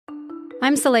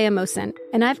I'm Saleha Mohsin,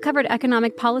 and I've covered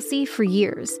economic policy for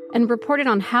years and reported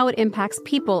on how it impacts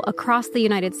people across the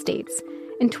United States.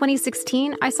 In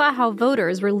 2016, I saw how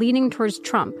voters were leaning towards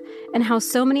Trump and how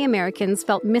so many Americans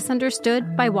felt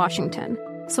misunderstood by Washington.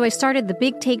 So I started The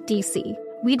Big Take DC.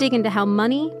 We dig into how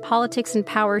money, politics, and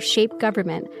power shape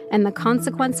government and the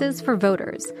consequences for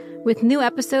voters. With new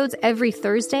episodes every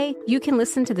Thursday, you can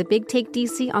listen to The Big Take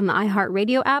DC on the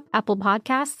iHeartRadio app, Apple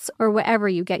Podcasts, or wherever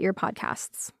you get your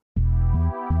podcasts.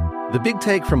 The Big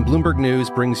Take from Bloomberg News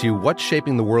brings you what's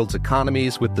shaping the world's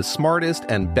economies with the smartest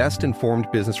and best-informed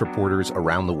business reporters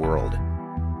around the world.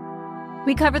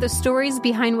 We cover the stories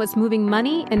behind what's moving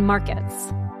money and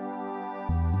markets,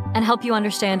 and help you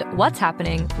understand what's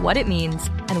happening, what it means,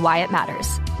 and why it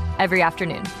matters every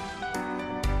afternoon.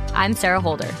 I'm Sarah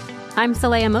Holder. I'm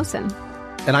Saleha Mohsin.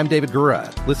 And I'm David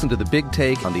Gura. Listen to The Big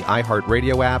Take on the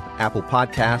iHeartRadio app, Apple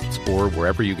Podcasts, or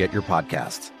wherever you get your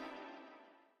podcasts.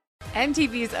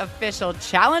 MTV's official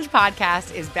Challenge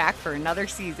podcast is back for another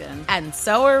season. And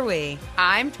so are we.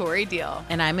 I'm Tori Deal.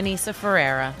 And I'm Anissa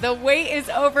Ferreira. The wait is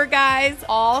over, guys.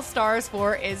 All Stars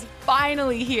 4 is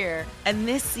finally here. And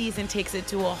this season takes it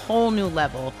to a whole new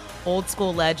level. Old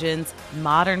school legends,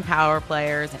 modern power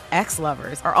players, and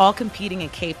ex-lovers are all competing in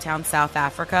Cape Town, South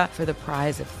Africa for the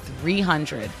prize of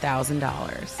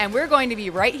 $300,000. And we're going to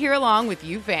be right here along with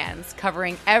you fans,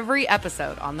 covering every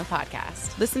episode on the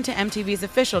podcast. Listen to MTV's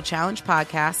official Challenge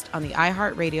podcast on the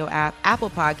iHeartRadio app,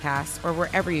 Apple Podcasts, or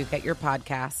wherever you get your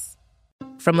podcasts.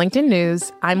 From LinkedIn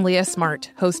News, I'm Leah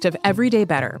Smart, host of Everyday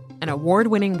Better, an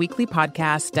award-winning weekly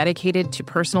podcast dedicated to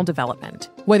personal development.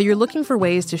 Whether you're looking for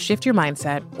ways to shift your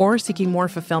mindset or seeking more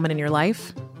fulfillment in your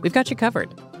life, we've got you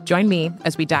covered. Join me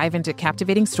as we dive into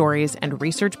captivating stories and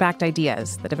research-backed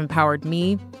ideas that have empowered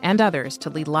me and others to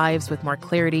lead lives with more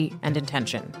clarity and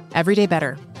intention. Everyday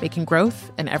Better, making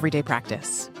growth an everyday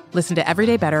practice. Listen to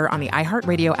Everyday Better on the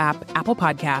iHeartRadio app, Apple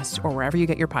Podcasts, or wherever you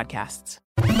get your podcasts.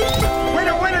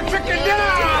 Winner, winner, chicken dinner!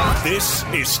 This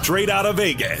is Straight Outta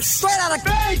Vegas. Straight Outta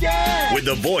Vegas! With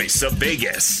the voice of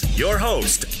Vegas, your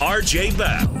host, RJ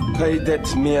Bell. Pay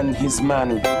that man his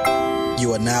money.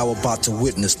 You are now about to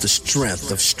witness the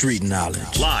strength of street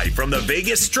knowledge. Live from the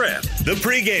Vegas Strip, the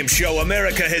pregame show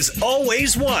America has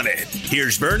always wanted.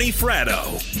 Here's Bernie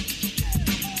Fratto.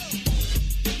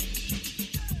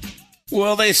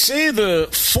 Well, they say the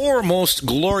four most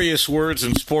glorious words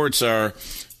in sports are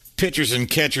pitchers and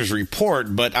catchers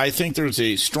report, but I think there's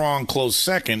a strong close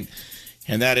second,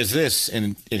 and that is this,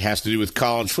 and it has to do with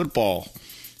college football.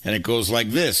 And it goes like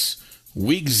this.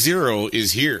 Week 0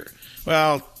 is here.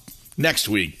 Well, next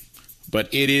week, but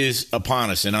it is upon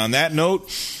us. And on that note,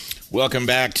 welcome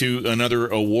back to another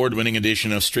award-winning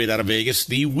edition of Straight Outta Vegas,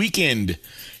 the weekend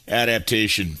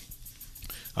adaptation.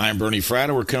 I'm Bernie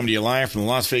Fratto. We're coming to you live from the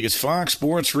Las Vegas Fox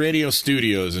Sports Radio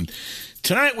studios. And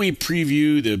tonight we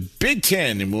preview the Big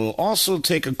Ten, and we'll also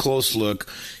take a close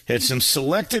look at some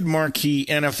selected marquee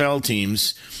NFL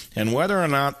teams and whether or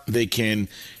not they can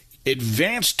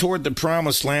advance toward the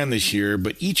promised land this year,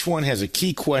 but each one has a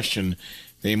key question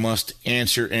they must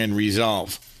answer and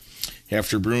resolve.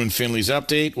 After Bruin Finley's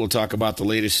update, we'll talk about the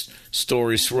latest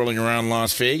stories swirling around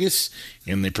Las Vegas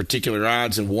and the particular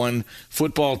odds of one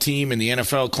football team in the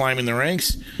NFL climbing the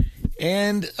ranks.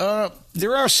 And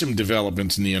there are some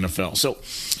developments in the NFL. So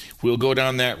we'll go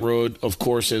down that road, of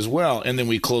course, as well. And then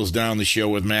we close down the show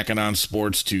with Mackinon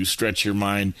Sports to stretch your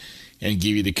mind and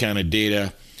give you the kind of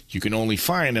data you can only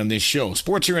find on this show.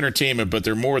 Sports are entertainment, but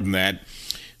they're more than that.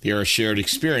 They are a shared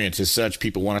experience. As such,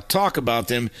 people want to talk about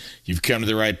them. You've come to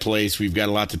the right place. We've got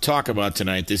a lot to talk about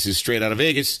tonight. This is Straight Outta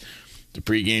Vegas, the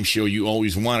pregame show you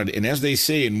always wanted. And as they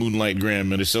say in Moonlight Graham,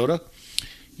 Minnesota,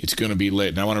 it's going to be lit.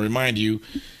 And I want to remind you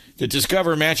that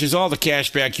Discover matches all the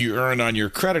cash back you earn on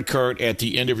your credit card at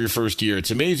the end of your first year.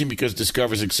 It's amazing because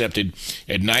Discover is accepted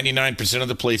at 99% of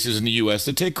the places in the U.S.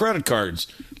 that take credit cards.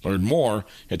 Learn more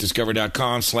at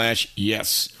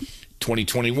discover.com/yes.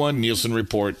 2021 Nielsen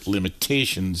Report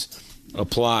limitations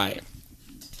apply.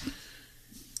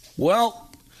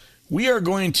 Well, we are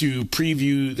going to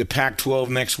preview the Pac-12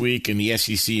 next week and the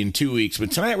SEC in 2 weeks, but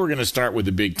tonight we're going to start with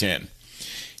the Big Ten.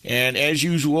 And as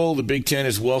usual, the Big Ten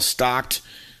is well stocked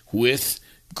with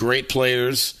great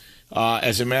players.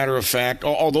 As a matter of fact,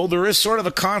 although there is sort of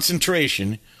a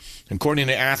concentration, according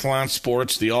to Athlon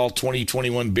Sports, the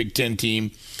all-2021 Big Ten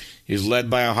team is led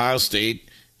by Ohio State.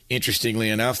 Interestingly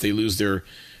enough, they lose their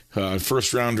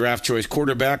first-round draft choice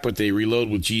quarterback, but they reload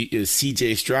with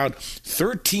C.J. Stroud.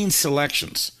 13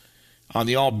 selections on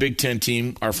the all-Big Ten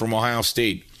team are from Ohio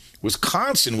State.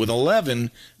 Wisconsin with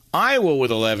 11, Iowa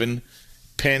with 11,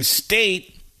 Penn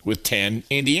State with 10,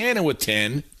 Indiana with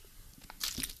 10,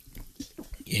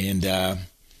 and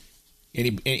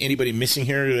Anybody missing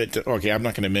here? Okay, I'm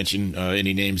not going to mention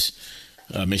any names.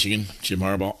 Michigan, Jim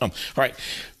Harbaugh. All right.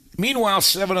 Meanwhile,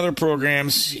 7 other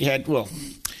programs had,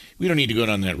 we don't need to go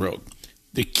down that road.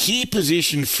 The key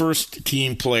position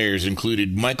first-team players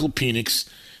included Michael Penix,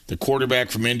 the quarterback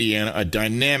from Indiana, a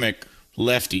dynamic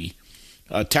lefty,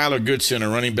 Tyler Goodson, a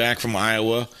running back from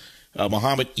Iowa,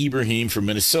 Mohamed Ibrahim from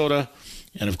Minnesota,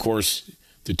 and, of course,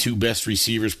 the 2 best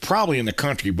receivers probably in the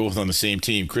country, both on the same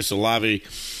team, Chris Olave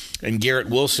and Garrett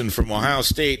Wilson from Ohio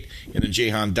State, and then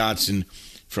Jahan Dotson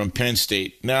from Penn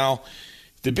State. Now,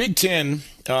 the Big Ten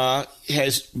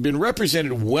has been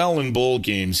represented well in bowl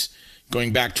games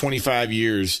going back 25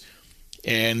 years,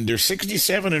 and they're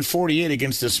 67-48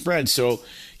 against the spread. So,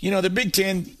 the Big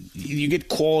Ten, you get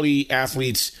quality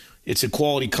athletes. It's a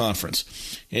quality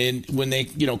conference. And when they,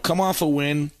 come off a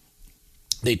win,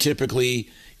 they typically,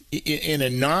 in a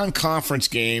non-conference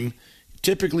game,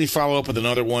 typically follow up with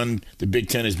another one. The Big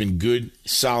Ten has been good,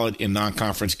 solid in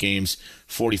non-conference games,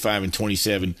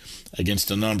 45-27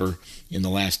 against a number in the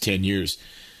last 10 years.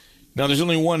 Now, there's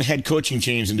only one head coaching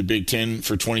change in the Big Ten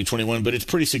for 2021, but it's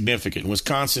pretty significant.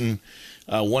 Wisconsin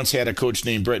once had a coach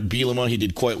named Brett Bielema. He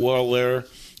did quite well there.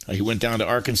 He went down to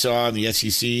Arkansas in the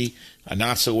SEC.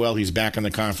 Not so well. He's back in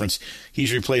the conference.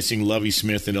 He's replacing Lovie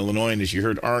Smith in Illinois. And as you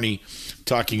heard Arnie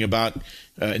talking about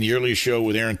in the earlier show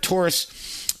with Aaron Torres,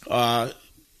 Brett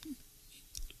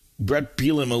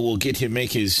Bielema will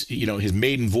make his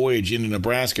maiden voyage into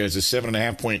Nebraska as a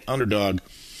 7.5-point underdog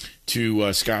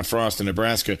to Scott Frost in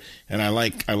Nebraska, and I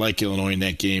like Illinois in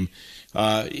that game.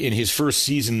 In his first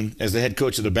season as the head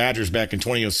coach of the Badgers back in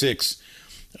 2006,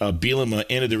 Bielema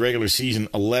ended the regular season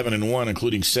 11-1,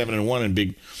 including 7-1 in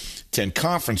Big Ten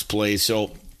conference play.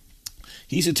 So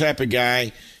he's the type of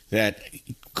guy that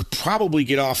could probably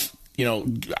get off.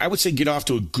 I would say get off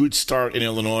to a good start in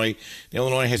Illinois.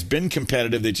 Illinois has been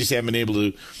competitive. They just haven't been able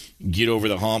to get over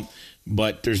the hump.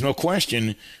 But there's no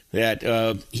question that,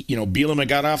 Bielema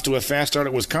got off to a fast start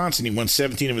at Wisconsin. He won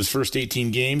 17 of his first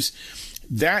 18 games.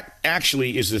 That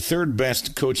actually is the 3rd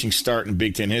best coaching start in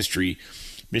Big Ten history.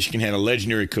 Michigan had a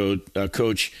legendary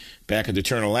coach back at the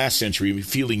turn of last century,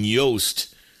 Fielding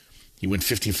Yost. He went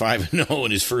 55-0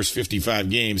 in his first 55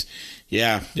 games.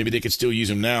 Yeah, maybe they could still use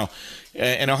him now.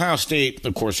 And Ohio State,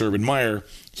 of course, Urban Meyer,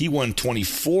 he won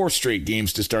 24 straight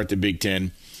games to start the Big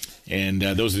Ten. And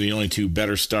those are the only 2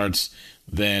 better starts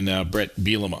than Brett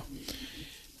Bielema.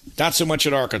 Not so much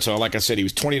at Arkansas. Like I said, he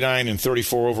was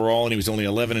 29-34 overall, and he was only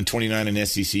 11-29 in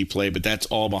SEC play, but that's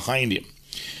all behind him.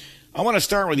 I want to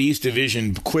start with the East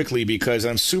Division quickly because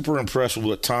I'm super impressed with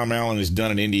what Tom Allen has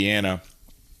done in Indiana.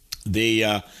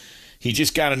 He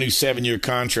just got a new 7-year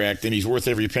contract, and he's worth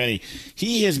every penny.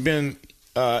 He has been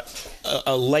a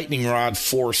lightning rod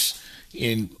force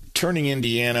in turning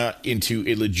Indiana into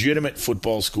a legitimate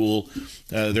football school.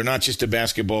 They're not just a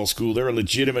basketball school. They're a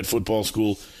legitimate football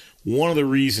school. One of the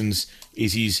reasons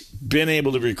is he's been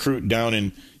able to recruit down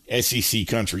in SEC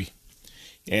country.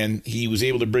 And he was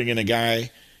able to bring in a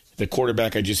guy, the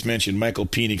quarterback I just mentioned, Michael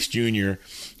Penix Jr.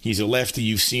 He's a lefty.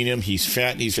 You've seen him. He's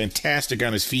fat. He's fantastic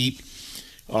on his feet.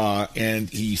 And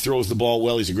he throws the ball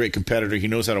well. He's a great competitor. He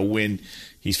knows how to win.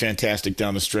 He's fantastic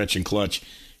down the stretch and clutch.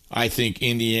 I think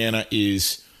Indiana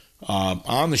is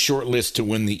on the short list to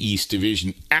win the East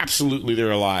Division. Absolutely, they're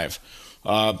alive.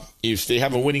 If they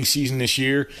have a winning season this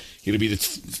year, it'll be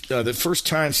the first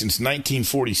time since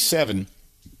 1947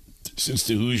 since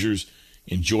the Hoosiers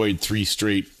enjoyed 3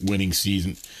 straight winning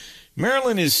seasons.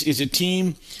 Maryland is a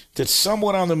team that's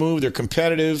somewhat on the move. They're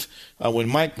competitive. When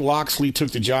Mike Locksley took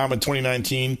the job in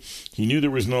 2019, he knew there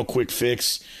was no quick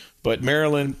fix. But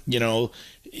Maryland,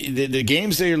 the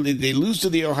games they lose to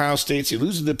the Ohio States, they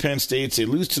lose to the Penn States, they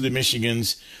lose to the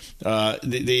Michigans.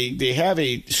 They have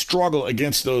a struggle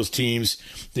against those teams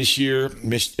this year.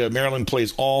 Maryland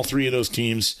plays all 3 of those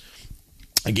teams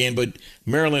again, but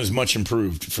Maryland is much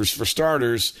improved. For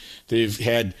starters, they've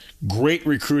had great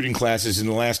recruiting classes in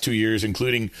the last 2 years,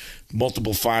 including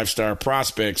multiple 5-star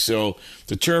prospects. So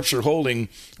the Terps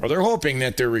are they're hoping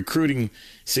that their recruiting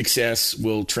success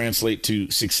will translate to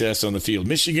success on the field.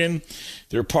 Michigan,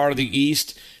 they're part of the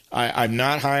East. I'm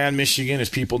not high on Michigan, as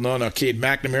people know. Now, Cade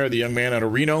McNamara, the young man out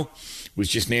of Reno, was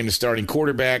just named the starting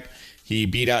quarterback. He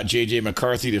beat out J.J.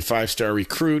 McCarthy, the 5-star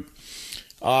recruit.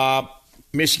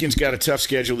 Michigan's got a tough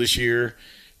schedule this year.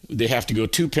 They have to go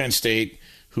to Penn State,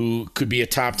 who could be a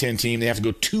top 10 team. They have to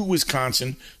go to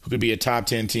Wisconsin, who could be a top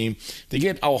 10 team. They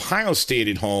get Ohio State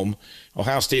at home.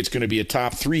 Ohio State's going to be a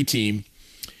top 3 team.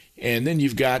 And then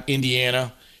you've got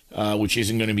Indiana, which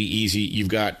isn't going to be easy. You've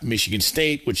got Michigan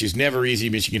State, which is never easy.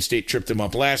 Michigan State tripped them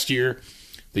up last year.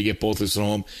 They get both of us at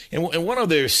home. And one of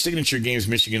their signature games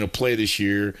Michigan will play this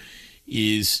year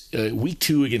is week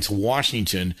 2 against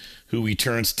Washington, who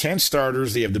returns 10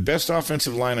 starters. They have the best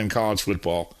offensive line in college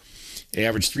football. They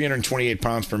average 328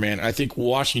 pounds per man. I think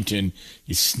Washington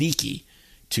is sneaky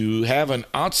to have an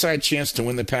outside chance to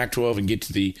win the Pac-12 and get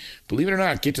to the, believe it or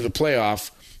not, get to the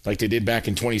playoff like they did back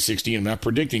in 2016. I'm not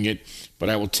predicting it, but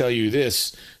I will tell you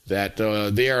this, that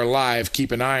they are alive.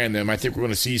 Keep an eye on them. I think we're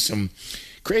going to see some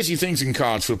crazy things in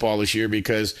college football this year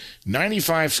because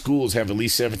 95 schools have at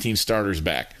least 17 starters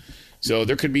back. So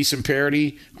there could be some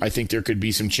parity. I think there could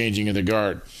be some changing of the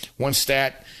guard. One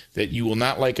stat that you will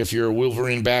not like if you're a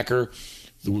Wolverine backer,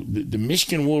 the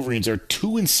Michigan Wolverines are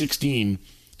 2-16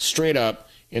 straight up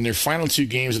in their final 2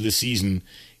 games of the season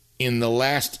in the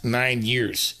last 9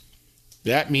 years.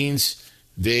 That means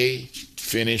they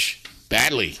finish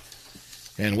badly.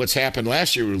 And what's happened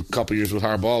last year, a couple years with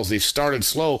Harbaugh, is they've started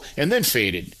slow and then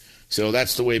faded. So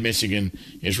that's the way Michigan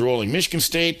is rolling. Michigan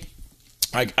State,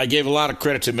 I gave a lot of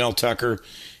credit to Mel Tucker.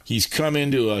 He's come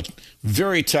into a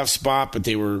very tough spot, but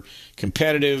they were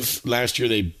competitive. Last year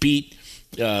they beat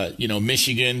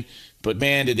Michigan. But,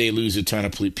 man, did they lose a ton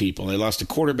of people. They lost a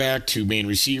quarterback, 2 main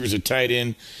receivers, a tight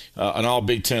end, an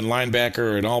all-Big Ten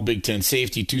linebacker, an all-Big Ten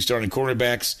safety, 2 starting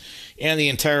quarterbacks, and the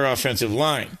entire offensive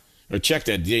line. Or check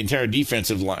that, the entire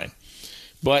defensive line.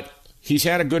 But he's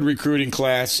had a good recruiting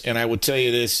class, and I will tell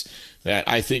you this, that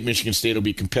I think Michigan State will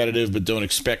be competitive, but don't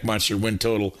expect much. Their win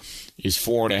total is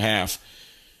 4.5.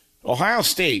 Ohio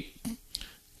State,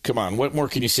 come on, what more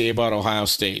can you say about Ohio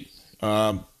State?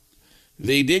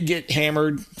 They did get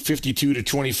hammered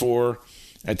 52-24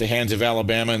 at the hands of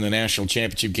Alabama in the national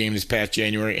championship game this past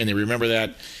January, and they remember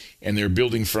that, and they're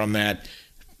building from that.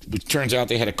 It turns out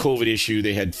they had a COVID issue.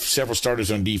 They had several starters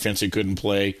on defense that couldn't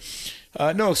play.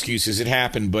 No excuses. It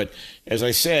happened. But as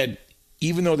I said,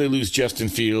 even though they lose Justin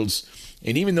Fields,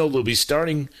 and even though they'll be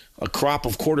starting a crop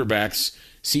of quarterbacks,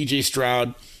 C.J.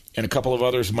 Stroud and a couple of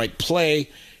others might play,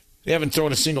 they haven't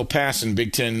thrown a single pass in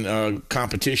Big Ten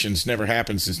competitions. Never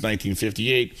happened since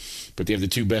 1958. But they have the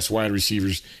 2 best wide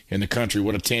receivers in the country.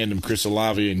 What a tandem, Chris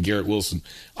Olave and Garrett Wilson.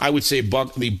 I would say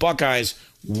the Buckeyes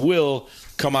will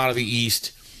come out of the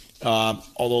East,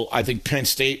 although I think Penn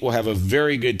State will have a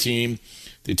very good team.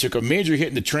 They took a major hit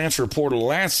in the transfer portal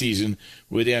last season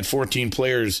where they had 14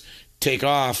 players take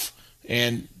off.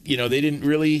 And, they didn't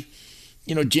really,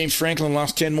 James Franklin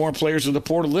lost 10 more players to the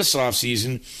portal this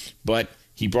offseason, but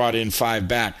he brought in 5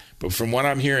 back. But from what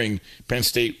I'm hearing, Penn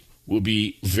State will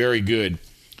be very good.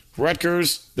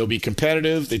 Rutgers, they'll be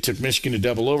competitive. They took Michigan to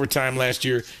double overtime last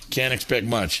year. Can't expect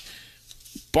much.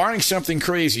 Barring something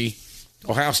crazy,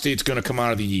 Ohio State's going to come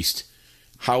out of the East.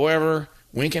 However,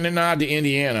 winking a nod to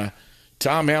Indiana,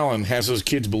 Tom Allen has those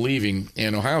kids believing.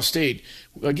 And Ohio State,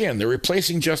 again, they're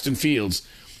replacing Justin Fields.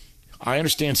 I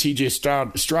understand C.J.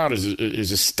 Stroud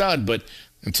is a stud, but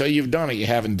until you've done it, you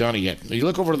haven't done it yet. You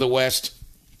look over to the West,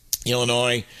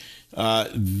 Illinois,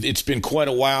 it's been quite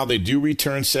a while. They do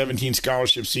return 17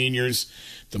 scholarship seniors,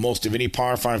 the most of any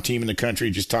Power 5 team in the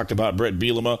country. Just talked about Brett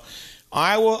Bielema.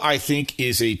 Iowa, I think,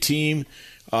 is a team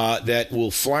that will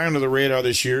fly under the radar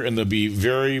this year, and they'll be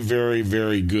very, very,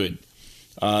 very good.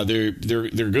 They're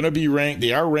going to be ranked.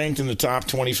 They are ranked in the top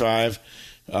 25.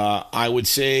 I would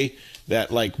say that,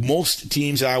 like most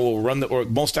teams,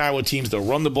 most Iowa teams, they'll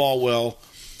run the ball well.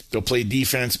 They'll play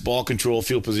defense, ball control,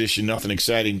 field position, nothing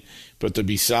exciting, but they'll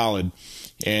be solid.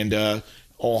 And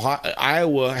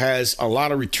Iowa has a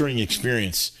lot of returning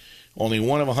experience. Only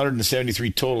one of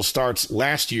 173 total starts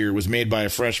last year was made by a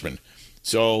freshman.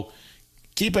 So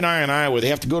keep an eye on Iowa. They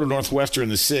have to go to Northwestern in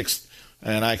the 6th,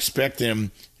 and I expect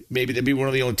them, maybe that'll be one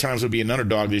of the only times they'll be an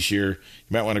underdog this year. You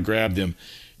might want to grab them.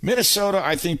 Minnesota,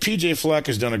 I think P.J. Fleck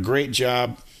has done a great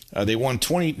job. They won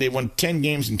 10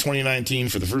 games in 2019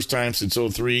 for the first time since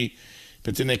 2003,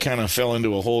 but then they kind of fell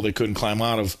into a hole they couldn't climb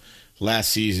out of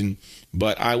last season.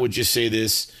 But I would just say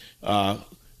this,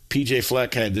 P.J.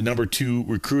 Fleck had the number 2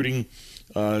 recruiting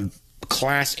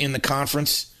class in the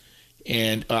conference,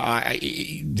 and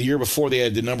the year before they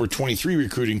had the number 23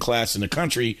 recruiting class in the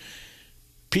country.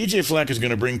 P.J. Fleck is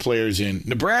going to bring players in.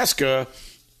 Nebraska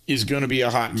is going to be a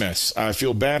hot mess. I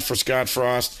feel bad for Scott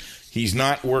Frost. He's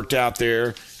not worked out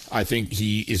there. I think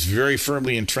he is very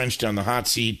firmly entrenched on the hot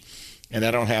seat, and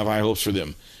I don't have high hopes for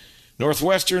them.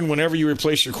 Northwestern, whenever you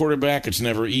replace your quarterback, it's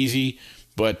never easy.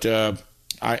 But,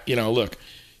 look,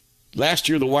 last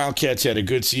year the Wildcats had a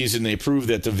good season. They proved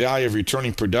that the value of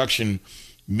returning production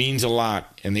means a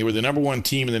lot, and they were the number 1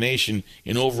 team in the nation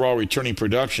in overall returning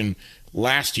production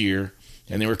last year,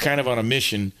 and they were kind of on a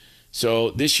mission.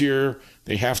 So this year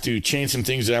they have to change some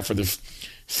things up. For the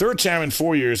 3rd time in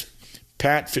 4 years,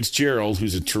 Pat Fitzgerald,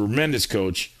 who's a tremendous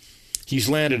coach, he's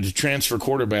landed a transfer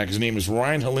quarterback. His name is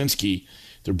Ryan Helinski.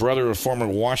 the brother of former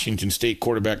Washington State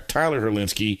quarterback Tyler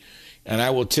Herlinsky. And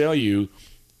I will tell you,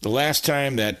 the last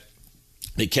time that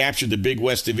they captured the Big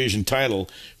West Division title,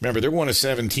 remember, they're one of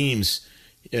 7 teams.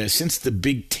 Since the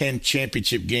Big Ten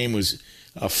championship game was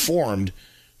formed,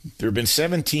 there have been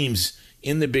 7 teams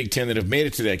in the Big Ten that have made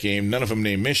it to that game, none of them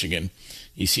named Michigan.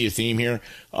 You see a theme here?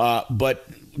 But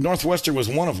Northwestern was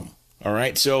one of them, all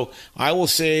right? So I will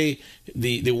say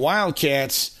the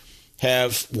Wildcats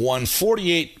have won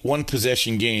 48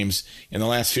 one-possession games in the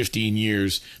last 15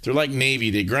 years. They're like Navy.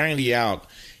 They grind you out.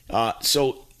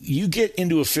 So you get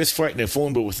into a fist fight in a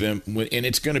phone booth with them, and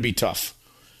it's going to be tough.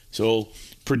 So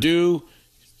Purdue,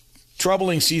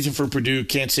 troubling season for Purdue.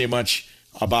 Can't say much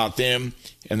about them.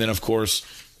 And then, of course,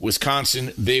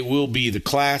 Wisconsin, they will be the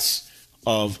class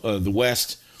of the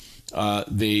West.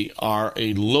 They are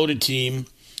a loaded team.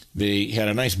 They had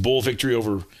a nice bowl victory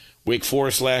over Wake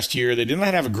Forest last year. They did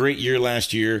not have a great year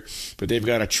last year, but they've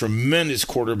got a tremendous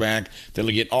quarterback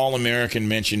that'll get All-American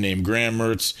mention named Graham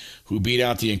Mertz, who beat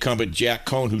out the incumbent Jack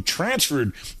Cohn, who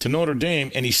transferred to Notre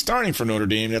Dame, and he's starting for Notre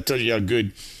Dame. That tells you how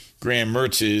good Graham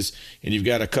Mertz is. And you've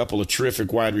got a couple of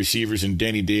terrific wide receivers in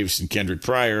Danny Davis and Kendrick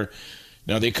Pryor.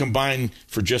 Now, they combined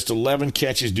for just 11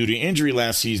 catches due to injury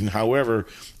last season. However,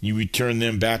 you return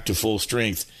them back to full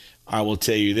strength. I will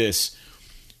tell you this.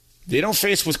 They don't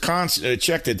face Wisconsin.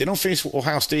 Check that. They don't face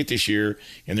Ohio State this year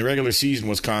in the regular season.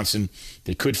 Wisconsin.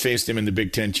 They could face them in the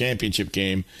Big Ten championship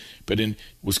game. But in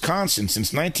Wisconsin,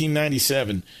 since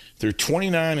 1997, they're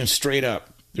 29 and straight up.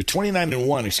 They're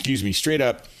 29-1, straight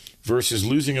up versus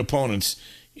losing opponents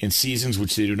in seasons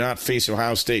which they do not face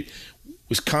Ohio State.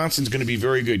 Wisconsin's going to be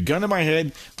very good. Gun to my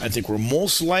head, I think we're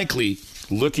most likely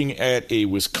looking at a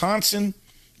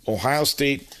Wisconsin-Ohio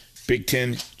State Big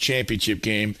Ten championship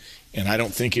game. And I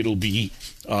don't think it'll be,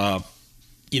 I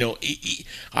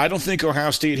don't think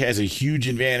Ohio State has a huge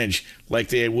advantage like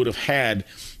they would have had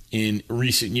in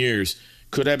recent years.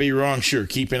 Could I be wrong? Sure.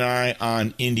 Keep an eye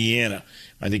on Indiana.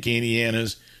 I think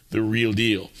Indiana's the real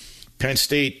deal. Penn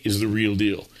State is the real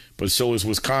deal, but so is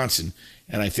Wisconsin.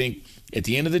 And I think at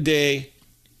the end of the day,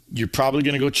 you're probably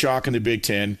going to go chalk in the Big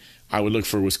Ten. I would look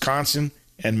for Wisconsin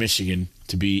and Michigan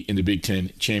to be in the Big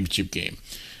Ten championship game.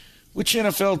 Which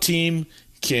NFL team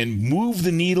can move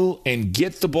the needle and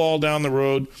get the ball down the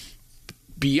road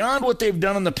beyond what they've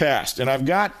done in the past? And I've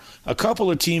got a couple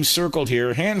of teams circled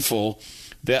here, a handful,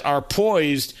 that are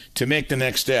poised to make the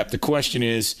next step. The question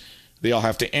is, they all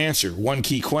have to answer one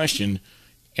key question,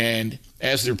 and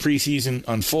as their preseason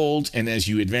unfolds and as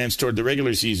you advance toward the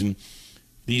regular season,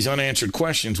 these unanswered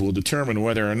questions will determine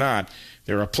whether or not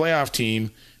they're a playoff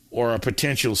team or a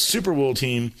potential Super Bowl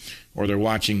team, or they're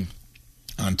watching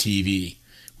on TV.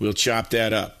 We'll chop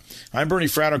that up. I'm Bernie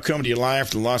Fratto, coming to you live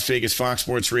from the Las Vegas Fox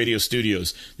Sports Radio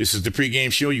studios. This is the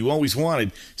pregame show you always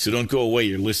wanted, so don't go away.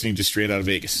 You're listening to Straight Out of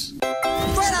Vegas. Straight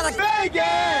Out of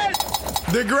Vegas!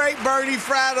 The great Bernie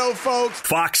Fratto, folks.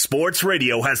 Fox Sports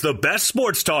Radio has the best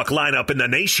sports talk lineup in the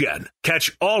nation.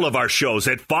 Catch all of our shows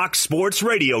at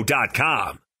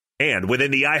foxsportsradio.com. And within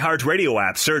the iHeartRadio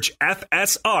app, search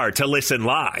FSR to listen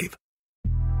live.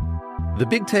 The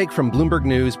Big Take from Bloomberg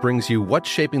News brings you what's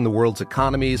shaping the world's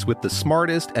economies with the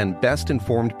smartest and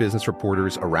best-informed business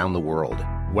reporters around the world.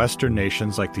 Western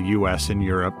nations like the U.S. and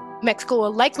Europe. Mexico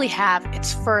will likely have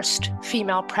its first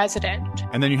female president.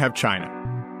 And then you have China.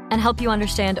 And help you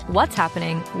understand what's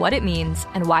happening, what it means,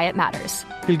 and why it matters.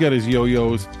 He'll get his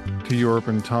yo-yos to Europe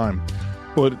in time.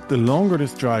 But the longer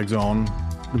this drags on,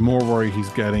 the more worry he's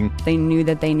getting. They knew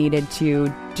that they needed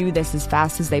to do this as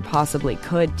fast as they possibly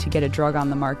could to get a drug on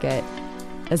the market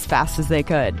as fast as they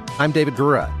could. I'm David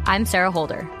Gura. I'm Sarah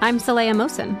Holder. I'm Saleha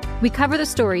Mohsen. We cover the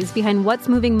stories behind what's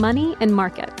moving money and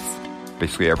markets.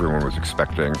 Basically, everyone was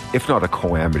expecting, if not a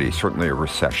calamity, certainly a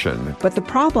recession. But the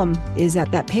problem is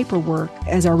that paperwork,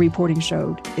 as our reporting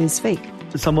showed, is fake.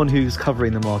 As someone who's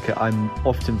covering the market, I'm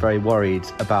often very worried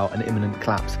about an imminent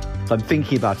collapse. So I'm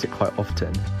thinking about it quite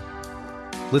often.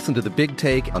 Listen to The Big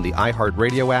Take on the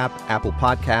iHeartRadio app, Apple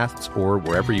Podcasts, or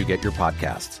wherever you get your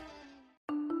podcasts.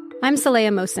 I'm Saleha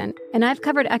Mohsen, and I've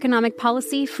covered economic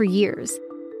policy for years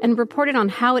and reported on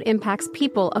how it impacts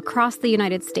people across the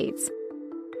United States.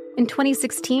 In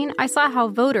 2016, I saw how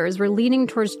voters were leaning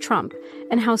towards Trump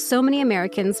and how so many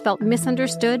Americans felt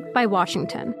misunderstood by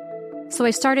Washington. So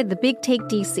I started The Big Take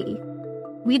DC.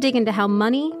 We dig into how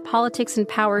money, politics, and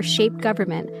power shape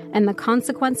government and the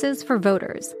consequences for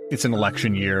voters. It's an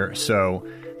election year, so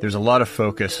there's a lot of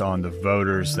focus on the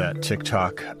voters that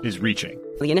TikTok is reaching.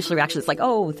 The initial reaction is like,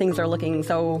 oh, things are looking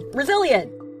so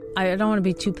resilient. I don't want to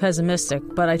be too pessimistic,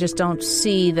 but I just don't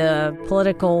see the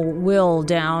political will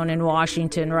down in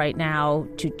Washington right now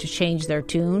to change their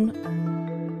tune.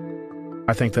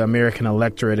 I think the American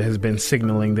electorate has been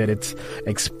signaling that it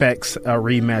expects a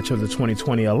rematch of the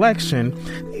 2020 election.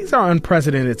 These are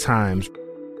unprecedented times.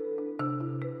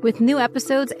 With new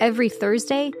episodes every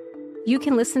Thursday, you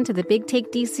can listen to The Big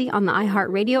Take DC on the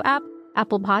iHeartRadio app,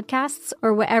 Apple Podcasts,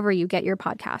 or wherever you get your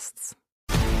podcasts.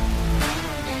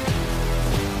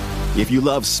 If you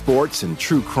love sports and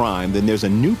true crime, then there's a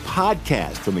new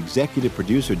podcast from executive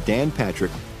producer Dan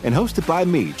Patrick and hosted by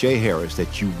me, Jay Harris,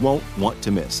 that you won't want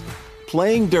to miss.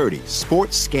 Playing Dirty: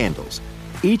 Sports Scandals.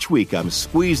 Each week, I'm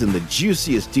squeezing the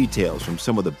juiciest details from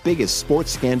some of the biggest sports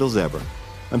scandals ever.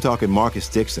 I'm talking Marcus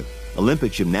Dixon,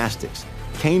 Olympic gymnastics,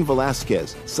 Cain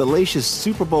Velasquez, salacious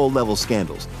Super Bowl-level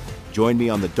scandals. Join me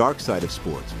on the dark side of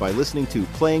sports by listening to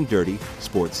Playing Dirty: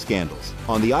 Sports Scandals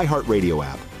on the iHeartRadio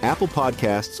app, Apple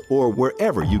Podcasts, or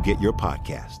wherever you get your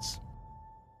podcasts.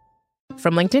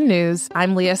 From LinkedIn News,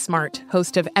 I'm Leah Smart,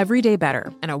 host of Everyday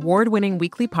Better, an award-winning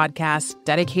weekly podcast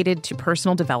dedicated to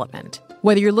personal development.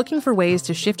 Whether you're looking for ways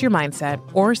to shift your mindset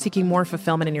or seeking more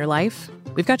fulfillment in your life,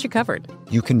 we've got you covered.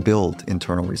 You can build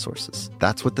internal resources.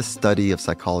 That's what the study of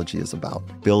psychology is about,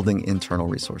 building internal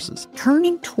resources.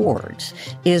 Turning towards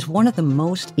is one of the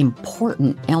most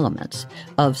important elements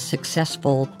of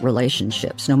successful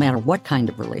relationships, no matter what kind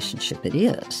of relationship it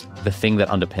is. The thing that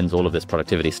underpins all of this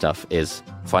productivity stuff is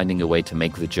finding a way to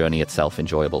make the journey itself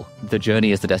enjoyable. The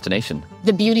journey is the destination.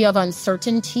 The beauty of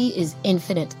uncertainty is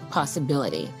infinite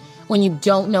possibility. When you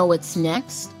don't know what's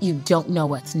next, you don't know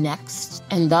what's next.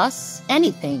 And thus,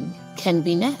 anything can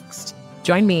be next.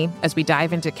 Join me as we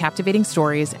dive into captivating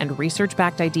stories and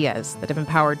research-backed ideas that have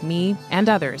empowered me and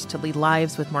others to lead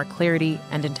lives with more clarity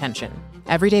and intention.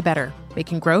 Everyday Better,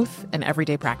 making growth an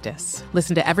everyday practice.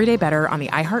 Listen to Everyday Better on the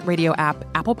iHeartRadio app,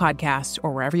 Apple Podcasts,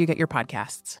 or wherever you get your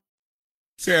podcasts.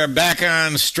 We're back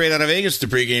on Straight Out of Vegas, the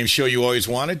pregame show you always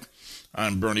wanted.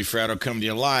 I'm Bernie Fratto, coming to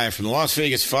you live from the Las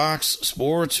Vegas Fox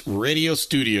Sports Radio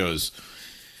studios.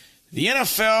 The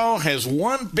NFL has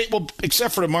one, well,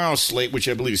 except for tomorrow's slate, which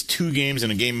I believe is 2 games and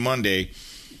a game Monday.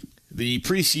 The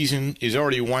preseason is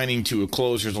already winding to a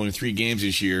close. There's only 3 games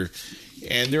this year.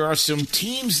 And there are some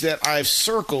teams that I've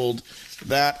circled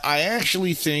that I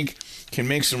actually think can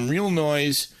make some real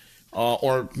noise,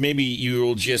 or maybe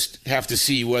you'll just have to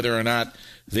see whether or not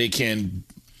they can.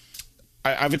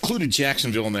 I've included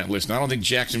Jacksonville on that list. Now, I don't think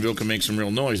Jacksonville can make some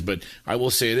real noise, but I will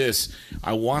say this.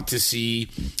 I want to see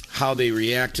how they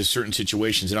react to certain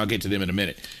situations, and I'll get to them in a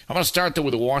minute. I'm going to start, though,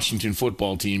 with the Washington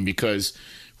football team because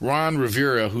Ron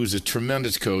Rivera, who's a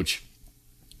tremendous coach,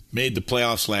 made the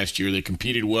playoffs last year. They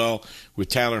competed well with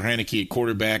Tyler Heinicke at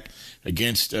quarterback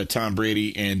against Tom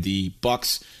Brady and the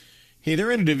Bucs. Hey,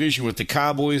 they're in a division with the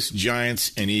Cowboys,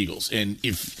 Giants, and Eagles. And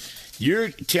if you're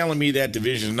telling me that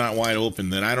division is not wide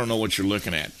open, then I don't know what you're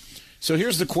looking at. So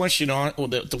here's the question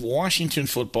that the Washington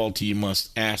football team must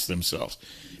ask themselves.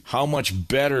 How much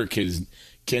better can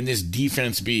this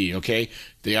defense be, okay?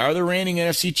 They are the reigning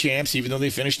NFC champs, even though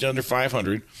they finished under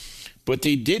 500. But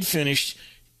they did finish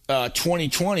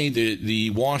 2020, the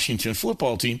Washington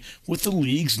football team, with the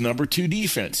league's number 2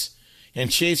 defense. And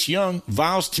Chase Young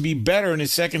vows to be better in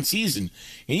his second season.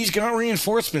 And he's got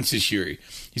reinforcements this year.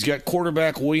 He's got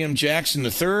quarterback William Jackson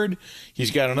III. He's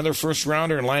got another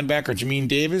first-rounder and linebacker Jamin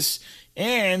Davis.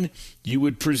 And you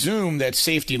would presume that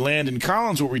safety Landon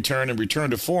Collins will return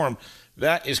to form.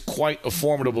 That is quite a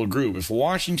formidable group. If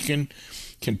Washington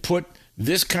can put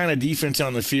this kind of defense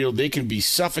on the field, they can be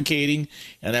suffocating.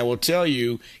 And I will tell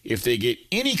you, if they get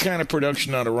any kind of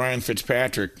production out of Ryan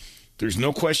Fitzpatrick, there's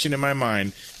no question in my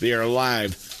mind they are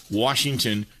alive,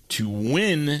 Washington, to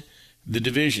win the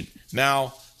division.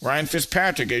 Now, Ryan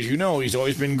Fitzpatrick, as you know, he's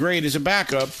always been great as a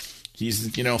backup. He's,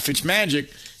 Fitzmagic.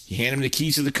 You hand him the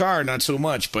keys to the car, not so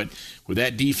much. But with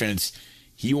that defense,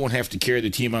 he won't have to carry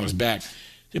the team on his back.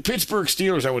 The Pittsburgh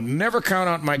Steelers, I would never count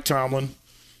out Mike Tomlin.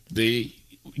 They,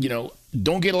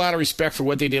 don't get a lot of respect for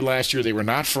what they did last year. They were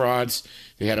not frauds.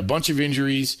 They had a bunch of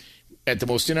injuries at the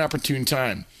most inopportune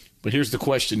time. But here's the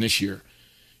question this year.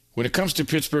 When it comes to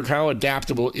Pittsburgh, how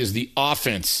adaptable is the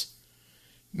offense?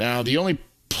 Now, the only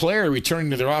player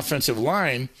returning to their offensive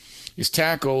line is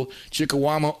tackle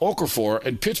Chukwuma Okorafor,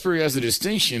 and Pittsburgh has the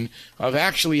distinction of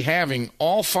actually having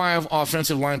all 5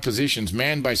 offensive line positions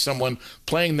manned by someone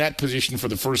playing that position for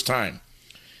the first time.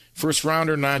 First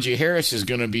rounder Najee Harris is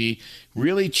going to be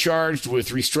really charged with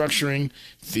restructuring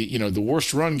the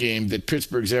worst run game that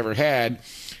Pittsburgh's ever had.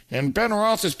 And Ben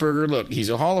Roethlisberger, look, he's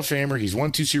a Hall of Famer. He's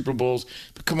won 2 Super Bowls.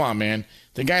 But come on, man.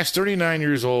 The guy's 39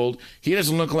 years old. He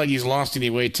doesn't look like he's lost any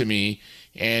weight to me.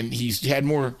 And he's had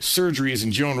more surgeries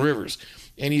than Joan Rivers.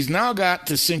 And he's now got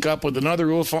to sync up with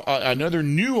another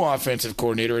new offensive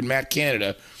coordinator in Matt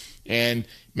Canada, And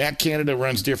Matt Canada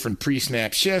runs different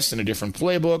pre-snap shifts and a different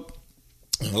playbook,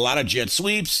 and a lot of jet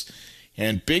sweeps.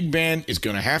 And Big Ben is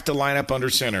going to have to line up under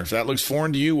center. If that looks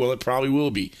foreign to you, well, it probably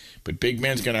will be. But Big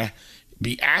Ben's going to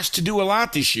be asked to do a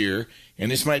lot this year, and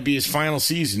this might be his final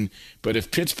season. But if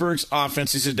Pittsburgh's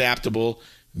offense is adaptable,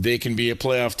 they can be a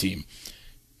playoff team.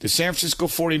 The San Francisco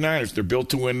 49ers, they're built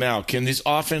to win now. Can this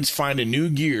offense find a new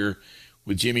gear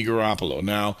with Jimmy Garoppolo?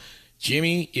 Now,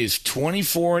 Jimmy is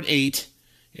 24-8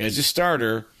 as a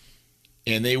starter,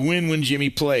 and they win when Jimmy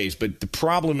plays. But the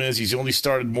problem is he's only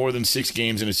started more than 6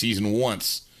 games in a season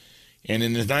once. And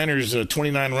in the Niners'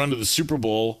 29 run to the Super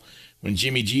Bowl, when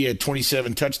Jimmy G had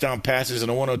 27 touchdown passes and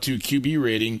a 102 QB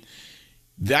rating,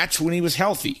 that's when he was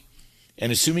healthy.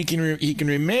 And assuming he can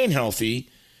remain healthy,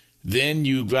 then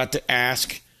you got to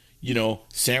ask,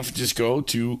 San Francisco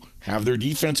to have their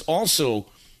defense also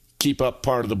keep up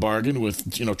part of the bargain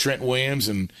with, Trent Williams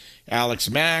and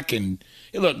Alex Mack. And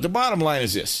look, the bottom line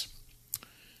is this.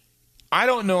 I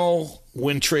don't know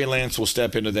when Trey Lance will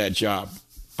step into that job.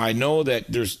 I know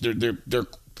that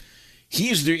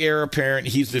he's the heir apparent,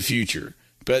 he's the future.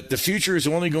 But the future is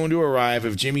only going to arrive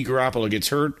if Jimmy Garoppolo gets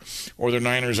hurt or the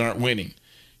Niners aren't winning.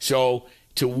 So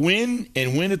to win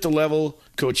and win at the level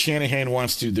Coach Shanahan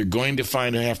wants to, they're going to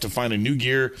have to find a new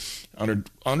gear under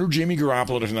Jimmy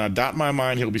Garoppolo. There's not a doubt in my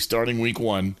mind he'll be starting week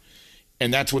 1,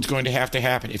 and that's what's going to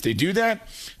happen. If they do that,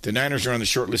 the Niners are on the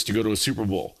short list to go to a Super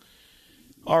Bowl.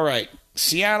 All right,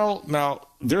 Seattle, now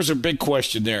there's a big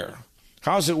question there.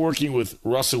 How's it working with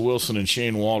Russell Wilson and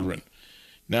Shane Waldron?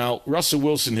 Now, Russell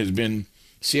Wilson has been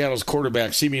Seattle's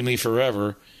quarterback seemingly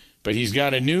forever, but he's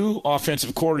got a new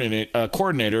offensive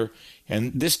coordinator,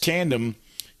 and this tandem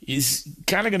is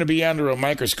kind of going to be under a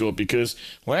microscope because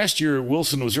last year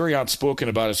Wilson was very outspoken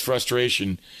about his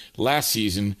frustration last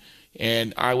season,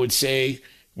 and I would say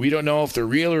we don't know if they're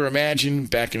real or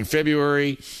imagined. Back in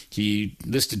February, he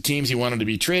listed teams he wanted to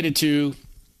be traded to,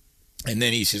 and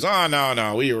then he says, "Oh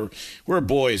no, we're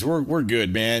boys, we're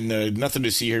good, man. Nothing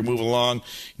to see here. Move along."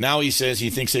 Now he says he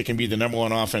thinks they can be the number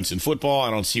 1 offense in football. I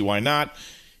don't see why not.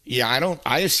 Yeah,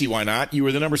 I see why not. You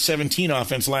were the number 17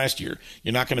 offense last year.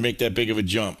 You're not going to make that big of a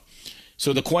jump.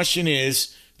 So the question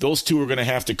is, those two are going to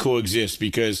have to coexist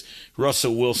because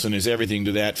Russell Wilson is everything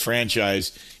to that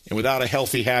franchise. And without a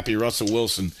healthy, happy Russell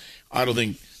Wilson, I don't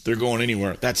think they're going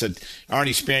anywhere. Arnie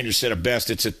Spanier said it best.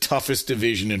 It's the toughest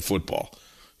division in football.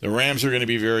 The Rams are going to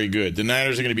be very good. The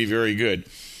Niners are going to be very good.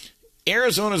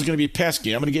 Arizona is going to be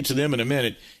pesky. I'm going to get to them in a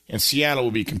minute. And Seattle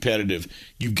will be competitive.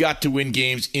 You've got to win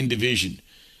games in division.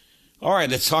 All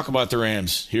right, let's talk about the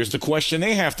Rams. Here's the question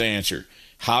they have to answer.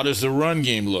 How does the run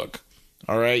game look?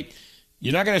 All right,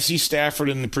 you're not going to see Stafford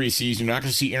in the preseason. You're not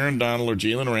going to see Aaron Donald or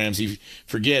Jalen Ramsey.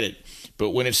 Forget it. But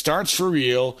when it starts for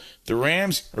real, the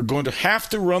Rams are going to have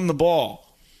to run the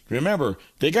ball. Remember,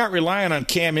 they got relying on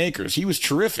Cam Akers. He was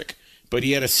terrific, but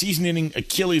he had a season-ending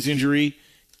Achilles injury,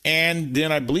 and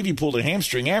then I believe he pulled a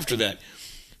hamstring after that.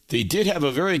 They did have a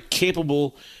very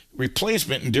capable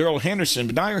replacement in Darrell Henderson,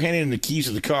 but now you're handing him the keys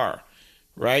of the car.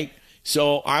 Right?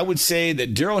 So I would say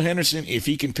that Darrell Henderson, if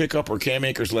he can pick up where Cam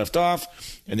Akers left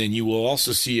off, and then you will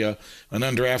also see an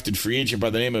undrafted free agent by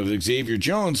the name of Xavier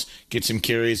Jones get some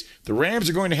carries, the Rams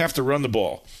are going to have to run the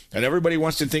ball. And everybody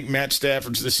wants to think Matt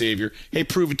Stafford's the savior. Hey,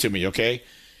 prove it to me, okay?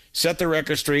 Set the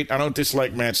record straight. I don't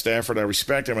dislike Matt Stafford. I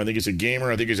respect him. I think he's a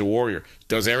gamer. I think he's a warrior.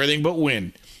 Does everything but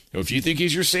win. If you think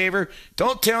he's your savior,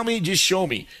 don't tell me, just show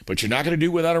me. But you're not going to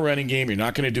do it without a running game. You're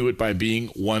not going to do it by being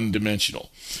one-dimensional.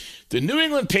 The New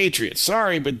England Patriots,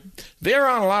 sorry, but they're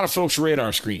on a lot of folks'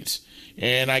 radar screens.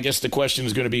 And I guess the question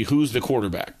is going to be, who's the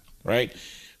quarterback, right?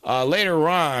 Later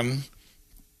on,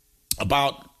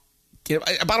 about an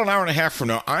hour and a half from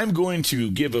now, I'm going to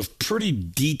give a pretty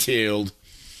detailed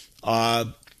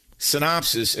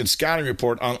synopsis and scouting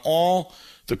report on all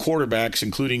the quarterbacks,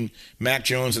 including Mac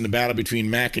Jones and the battle between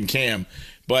Mac and Cam.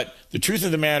 But the truth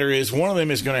of the matter is one of them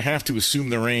is going to have to assume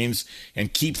the reins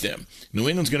and keep them. New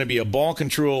England's going to be a ball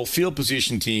control, field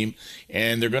position team,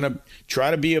 and they're going to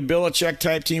try to be a Belichick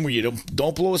type team where you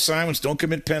don't blow assignments, don't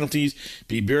commit penalties,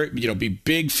 be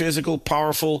big, physical,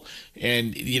 powerful,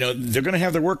 and they're going to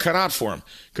have their work cut out for them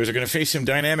because they're going to face some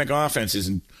dynamic offenses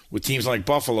and with teams like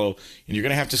Buffalo, and you're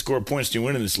going to have to score points to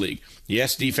win in this league.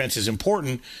 Yes, defense is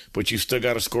important, but you've still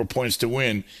got to score points to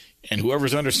win. And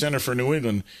whoever's under center for New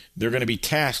England, they're going to be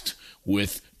tasked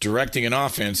with directing an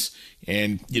offense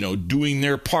and, doing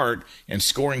their part and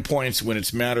scoring points when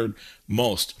it's mattered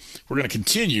most. We're going to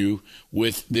continue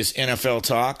with this NFL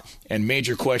talk and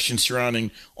major questions surrounding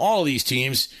all of these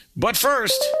teams. But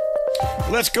first,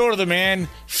 let's go to the man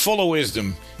full of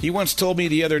wisdom. He once told me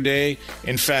the other day,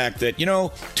 in fact, that,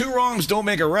 2 wrongs don't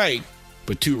make a right,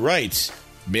 but 2 rights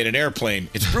made an airplane.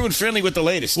 It's Bruin Finley with the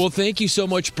latest. Well, thank you so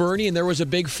much, Bernie. And there was a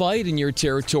big fight in your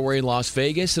territory in Las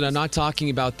Vegas, and I'm not talking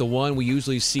about the one we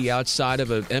usually see outside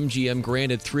of a MGM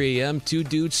Grand at 3 a.m. Two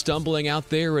dudes stumbling out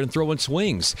there and throwing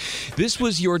swings. This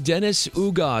was your Dennis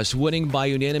Ugas winning by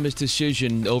unanimous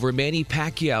decision over Manny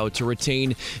Pacquiao to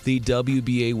retain the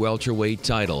WBA welterweight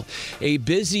title. A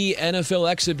busy NFL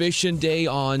exhibition day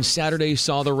on Saturday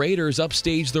saw the Raiders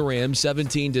upstage the Rams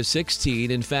 17-16.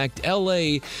 In fact,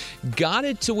 L.A. got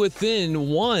it to within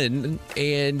one,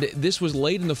 and this was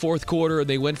late in the fourth quarter, and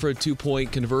they went for a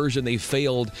 2-point conversion. They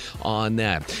failed on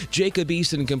that. Jacob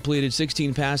Eason completed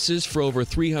 16 passes for over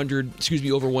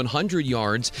 100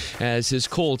 yards as his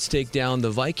Colts take down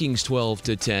the Vikings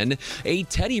 12-10. A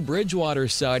Teddy Bridgewater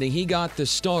sighting. He got the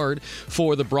start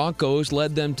for the Broncos,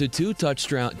 led them to 2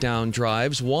 touchdown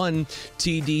drives, 1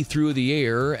 TD through the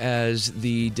air as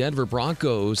the Denver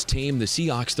Broncos tamed the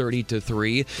Seahawks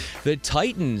 30-3. The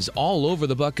Titans all over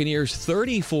the Buccaneers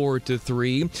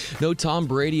 34-3. No Tom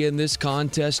Brady in this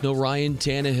contest, no Ryan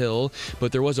Tannehill,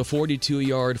 but there was a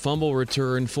 42-yard fumble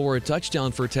return for a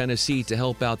touchdown for Tennessee to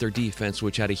help out their defense,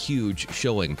 which had a huge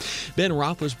showing. Ben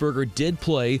Roethlisberger did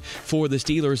play for the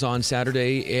Steelers on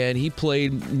Saturday, and he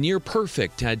played near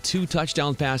perfect, had 2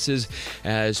 touchdown passes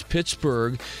as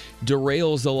Pittsburgh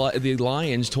derails the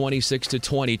Lions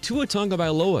 26-20. Tua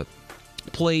Tagovailoa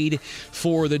played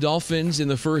for the Dolphins in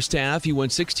the first half. He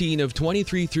went 16 of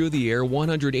 23 through the air,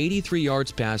 183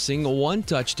 yards passing, 1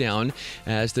 touchdown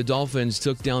as the Dolphins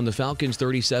took down the Falcons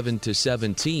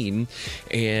 37-17.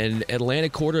 And Atlanta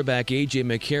quarterback A.J.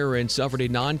 McCarron suffered a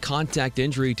non-contact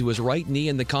injury to his right knee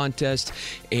in the contest,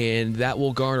 and that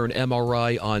will garner an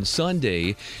MRI on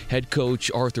Sunday. Head coach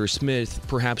Arthur Smith,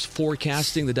 perhaps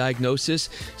forecasting the diagnosis,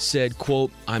 said,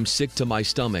 quote, "I'm sick to my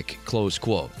stomach," close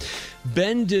quote.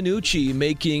 Ben DiNucci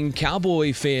making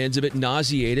Cowboy fans a bit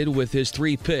nauseated with his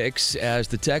 3 picks as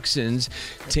the Texans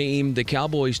tamed the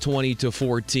Cowboys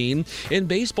 20-14. In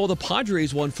baseball, the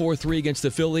Padres won 4-3 against the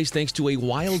Phillies thanks to a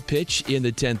wild pitch in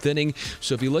the 10th inning.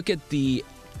 So if you look at the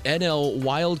NL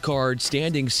wildcard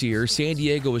standings here, San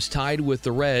Diego is tied with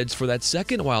the Reds for that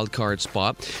second wildcard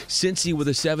spot. Cincy with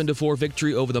a 7-4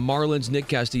 victory over the Marlins. Nick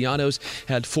Castellanos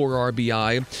had 4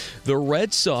 RBI. The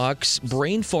Red Sox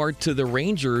brain fart to the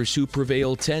Rangers, who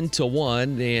prevailed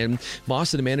 10-1. And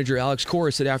Boston manager Alex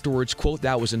Cora said afterwards, quote,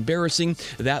 "That was embarrassing.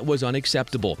 That was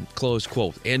unacceptable," close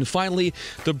quote. And finally,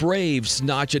 the Braves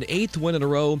notch an 8th win in a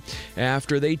row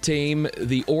after they tame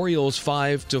the Orioles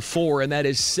 5-4, and that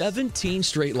is 17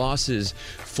 straight losses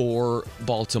for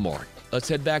Baltimore. Let's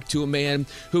head back to a man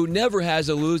who never has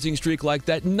a losing streak like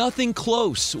that. Nothing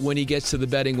close when he gets to the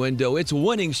betting window. It's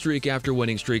winning streak after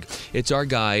winning streak. It's our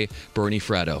guy, Bernie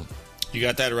Fratto. You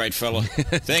got that right, fella.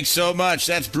 Thanks so much.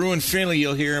 That's Bruin Finley.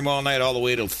 You'll hear him all night, all the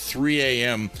way till 3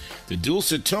 a.m. The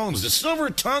dulcet tones, the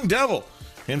silver-tongued devil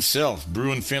himself,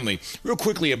 Bruin Finley. Real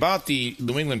quickly about the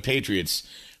New England Patriots.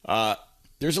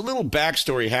 There's a little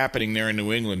backstory happening there in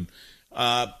New England.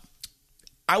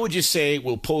 I would just say,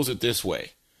 we'll pose it this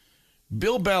way.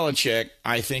 Bill Belichick,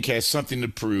 I think, has something to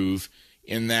prove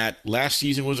in that last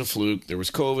season was a fluke. There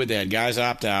was COVID. They had guys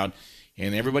opt out.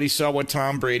 And everybody saw what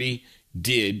Tom Brady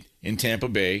did in Tampa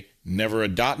Bay. Never a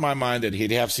dot in my mind that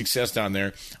he'd have success down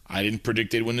there. I didn't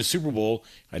predict they'd win the Super Bowl.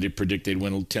 I did predict they'd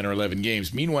win 10 or 11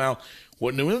 games. Meanwhile,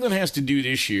 what New England has to do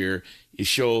this year is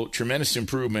show tremendous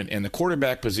improvement, and the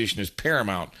quarterback position is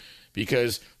paramount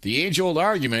because the age-old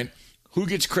argument, who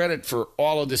gets credit for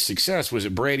all of this success? Was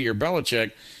it Brady or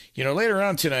Belichick? You know, later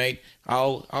on tonight,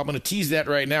 I'm going to tease that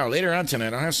right now. Later on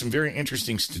tonight, I'll have some very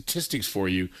interesting statistics for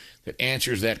you that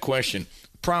answers that question.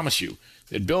 I promise you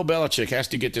that Bill Belichick has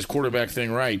to get this quarterback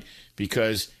thing right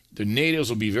because the natives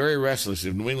will be very restless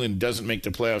if New England doesn't make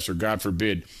the playoffs or, God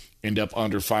forbid, end up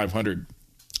under 500.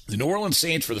 The New Orleans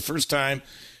Saints, for the first time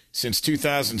since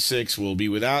 2006, will be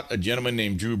without a gentleman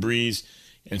named Drew Brees.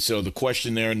 And so the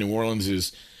question there in New Orleans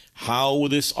is, how will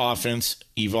this offense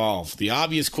evolve? The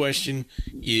obvious question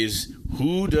is,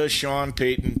 who does Sean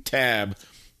Payton tab,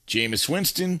 Jameis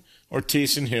Winston or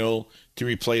Taysom Hill, to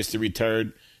replace the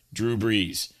retired Drew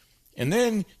Brees? And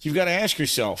then you've got to ask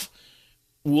yourself,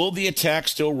 will the attack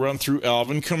still run through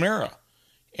Alvin Kamara?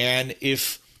 And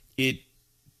if it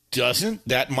doesn't,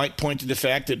 that might point to the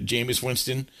fact that Jameis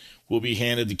Winston will be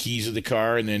handed the keys of the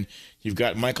car. And then you've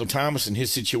got Michael Thomas in his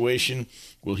situation.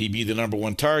 Will he be the number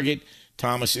one target?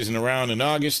 Thomas isn't around in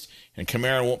August, and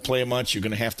Kamara won't play much. You're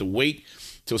going to have to wait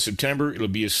till September. It'll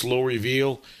be a slow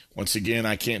reveal. Once again,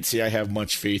 I can't say I have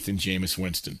much faith in Jameis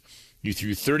Winston. You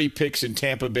threw 30 picks in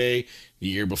Tampa Bay the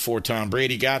year before Tom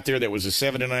Brady got there. That was a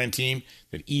 7-9 team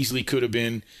that easily could have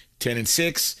been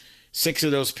 10-6. 6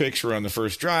 of those picks were on the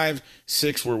first drive.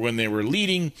 6 were when they were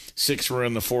leading. 6 were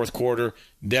in the fourth quarter.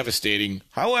 Devastating.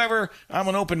 However, I'm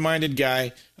an open-minded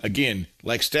guy. Again,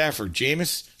 like Stafford,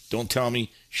 Jameis, don't tell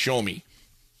me, show me.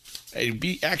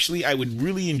 I would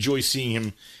really enjoy seeing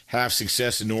him have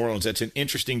success in New Orleans. That's an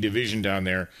interesting division down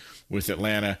there with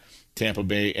Atlanta, Tampa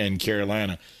Bay, and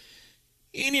Carolina.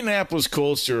 Indianapolis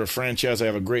Colts are a franchise I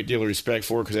have a great deal of respect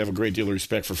for because I have a great deal of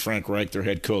respect for Frank Reich, their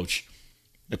head coach.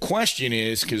 The question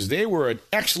is, because they were an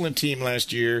excellent team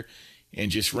last year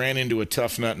and just ran into a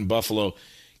tough nut in Buffalo,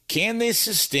 can they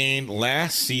sustain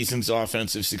last season's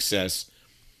offensive success?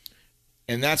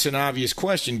 And that's an obvious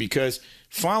question because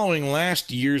following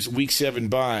last year's Week 7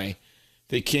 bye,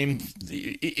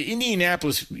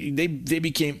 Indianapolis, they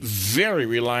became very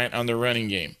reliant on their running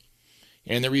game.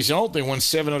 And the result, they won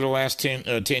 7 of the last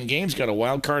 10 games, got a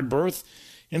wild card berth.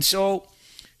 And so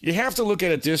you have to look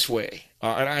at it this way.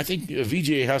 And I think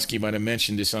VJ Husky might have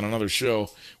mentioned this on another show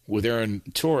with Aaron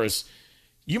Torres.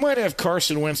 You might have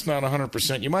Carson Wentz not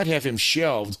 100%. You might have him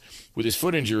shelved with his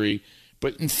foot injury.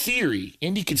 But in theory,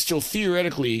 Indy could still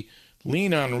theoretically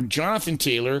lean on Jonathan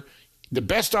Taylor, the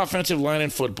best offensive line in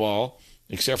football,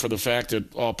 except for the fact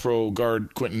that all-pro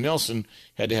guard Quentin Nelson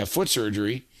had to have foot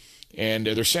surgery. And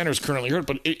their center is currently hurt.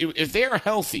 But if they are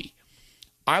healthy,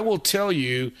 I will tell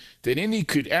you that Indy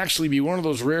could actually be one of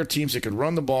those rare teams that could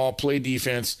run the ball, play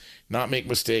defense, not make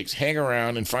mistakes, hang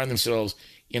around, and find themselves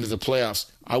into the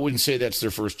playoffs. I wouldn't say that's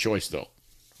their first choice, though.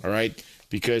 All right?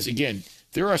 Because, again,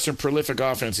 there are some prolific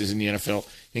offenses in the NFL,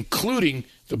 including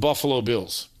the Buffalo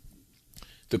Bills.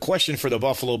 The question for the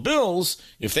Buffalo Bills,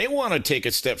 if they want to take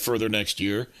a step further next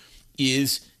year,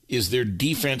 is their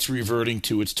defense reverting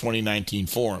to its 2019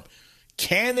 form?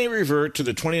 Can they revert to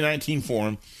the 2019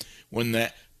 form when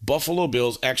the Buffalo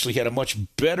Bills actually had a much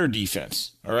better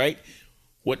defense? All right?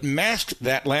 What masked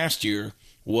that last year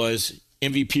was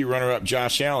MVP runner-up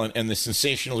Josh Allen and the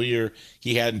sensational year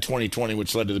he had in 2020,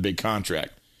 which led to the big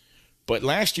contract. But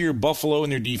last year, Buffalo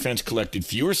and their defense collected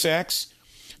fewer sacks.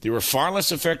 They were far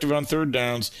less effective on third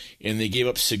downs, and they gave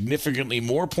up significantly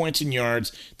more points and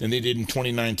yards than they did in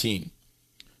 2019.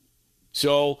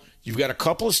 So you've got a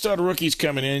couple of stud rookies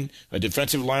coming in, a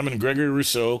defensive lineman, Gregory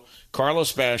Rousseau,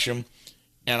 Carlos Basham,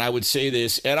 and I would say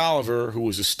this, Ed Oliver, who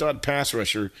was a stud pass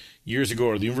rusher years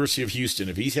ago at the University of Houston.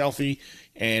 If he's healthy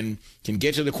and can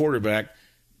get to the quarterback,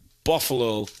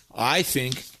 Buffalo, I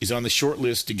think, is on the short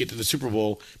list to get to the Super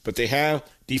Bowl, but they have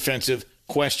defensive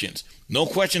questions. No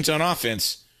questions on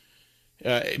offense.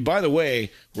 By the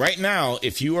way, right now,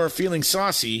 if you are feeling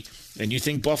saucy and you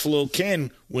think Buffalo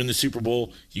can win the Super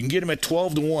Bowl, you can get them at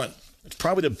 12-1. It's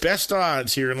probably the best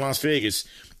odds here in Las Vegas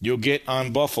you'll get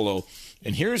on Buffalo.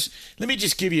 And let me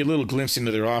just give you a little glimpse into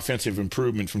their offensive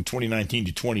improvement from 2019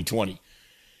 to 2020.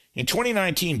 In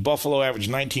 2019, Buffalo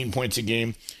averaged 19 points a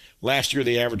game. Last year,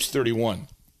 they averaged 31.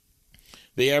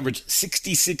 They averaged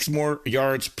 66 more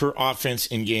yards per offense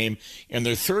in game, and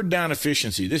their third down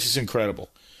efficiency, this is incredible.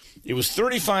 It was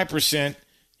 35%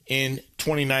 in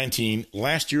 2019.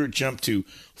 Last year, it jumped to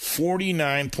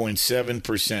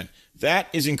 49.7%. That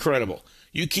is incredible.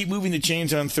 You keep moving the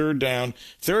chains on third down.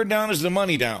 Third down is the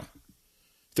money down.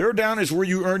 Third down is where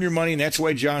you earn your money, and that's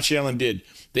why Josh Allen did.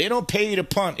 They don't pay you to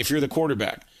punt if you're the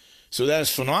quarterback. So that is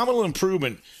phenomenal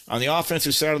improvement on the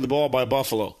offensive side of the ball by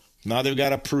Buffalo. Now they've got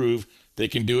to prove they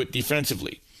can do it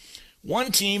defensively.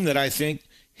 One team that I think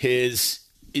is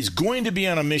going to be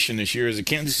on a mission this year is the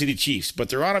Kansas City Chiefs, but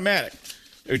they're automatic.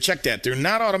 Or check that. They're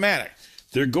not automatic.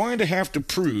 They're going to have to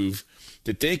prove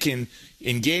that they can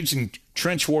engage in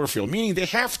trench warfare, meaning they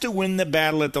have to win the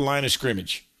battle at the line of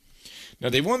scrimmage. Now,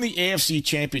 they've won the AFC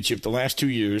Championship the last 2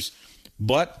 years,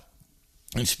 but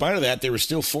in spite of that, they were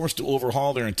still forced to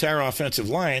overhaul their entire offensive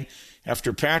line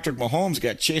after Patrick Mahomes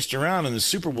got chased around in the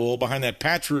Super Bowl behind that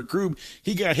patchwork group.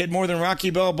 He got hit more than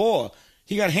Rocky Balboa.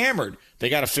 He got hammered. They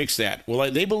got to fix that.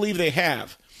 Well, they believe they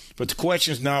have, but the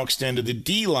questions now extend to the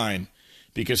D-line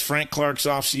because Frank Clark's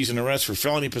offseason arrest for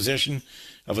felony possession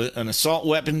of an assault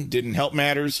weapon didn't help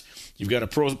matters. You've got a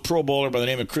pro bowler by the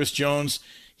name of Chris Jones.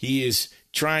 He is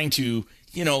trying to,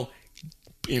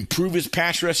 improve his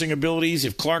pass rushing abilities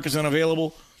if Clark is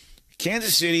unavailable.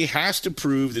 Kansas City has to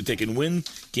prove that they can win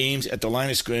games at the line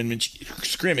of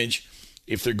scrimmage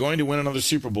if they're going to win another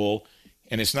Super Bowl,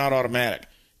 and it's not automatic.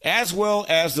 As well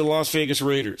as the Las Vegas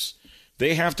Raiders.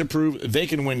 They have to prove they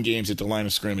can win games at the line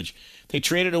of scrimmage. They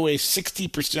traded away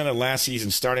 60% of last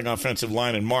season's starting offensive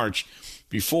line in March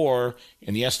before,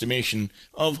 in the estimation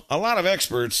of a lot of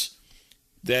experts,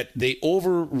 that they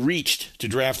overreached to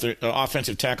draft the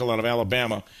offensive tackle out of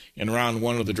Alabama in round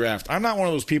 1 of the draft. I'm not one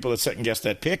of those people that second-guess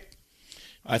that pick,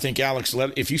 I think Alex,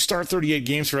 if you start 38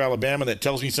 games for Alabama, that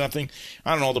tells me something.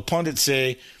 I don't know. The pundits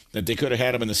say that they could have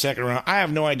had him in the second round. I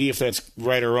have no idea if that's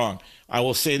right or wrong. I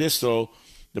will say this, though.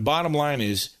 The bottom line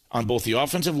is, on both the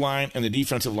offensive line and the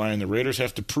defensive line, the Raiders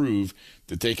have to prove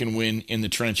that they can win in the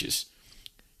trenches.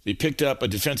 They picked up a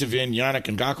defensive end, Yannick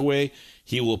Ngakoue.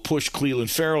 He will push Clelin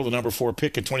Ferrell, the number 4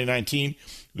 pick in 2019.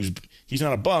 He's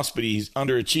not a bust, but he's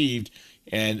underachieved,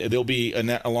 and they'll be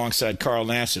alongside Carl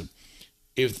Nassib.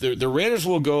 If the Raiders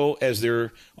will go as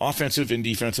their offensive and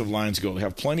defensive lines go. They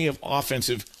have plenty of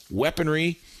offensive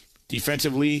weaponry.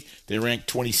 Defensively, they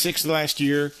ranked 26th last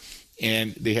year,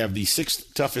 and they have the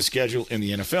 6th toughest schedule in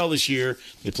the NFL this year.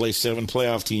 They play 7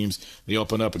 playoff teams. They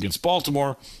open up against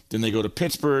Baltimore. Then they go to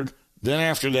Pittsburgh. Then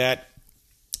after that,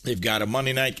 they've got a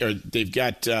Monday night, or they've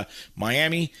got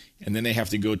Miami, and then they have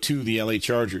to go to the LA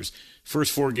Chargers.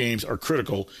 First 4 games are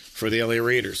critical for the LA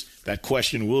Raiders. That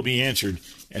question will be answered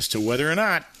as to whether or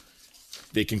not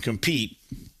they can compete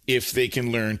if they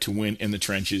can learn to win in the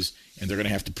trenches, and they're going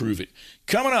to have to prove it.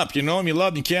 Coming up, you know him, you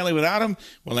love him, you can't live without him.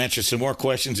 We'll answer some more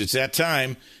questions. It's that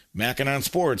time. Mackin' on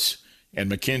Sports and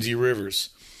Mackenzie Rivers.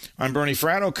 I'm Bernie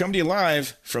Fratto, coming to you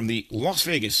live from the Las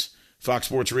Vegas Fox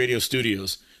Sports Radio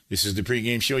studios. This is the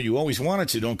pregame show you always wanted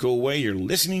to. Don't go away. You're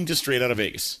listening to Straight Out of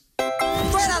Vegas.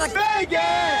 Straight Out of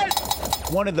Vegas!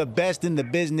 One of the best in the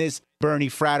business, Bernie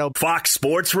Fratto. Fox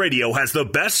Sports Radio has the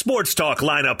best sports talk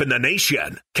lineup in the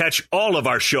nation. Catch all of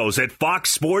our shows at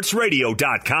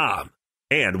foxsportsradio.com.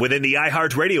 And within the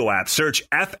iHeartRadio app, search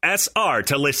FSR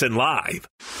to listen live.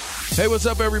 Hey, what's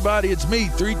up, everybody? It's me,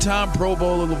 3-time Pro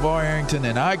Bowler LeVar Arrington,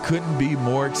 and I couldn't be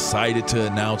more excited to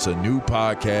announce a new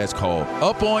podcast called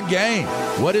Up On Game.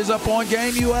 What is Up On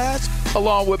Game, you ask?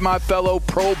 Along with my fellow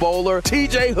Pro Bowler,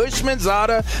 TJ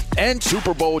Houshmandzadeh, and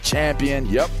Super Bowl champion,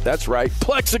 yep, that's right,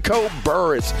 Plexico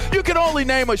Burress. You can only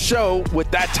name a show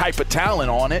with that type of talent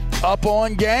on it. Up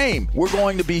On Game. We're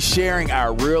going to be sharing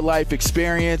our real-life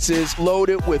experiences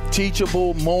loaded with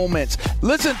teachable moments.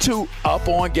 Listen to Up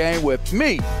On Game with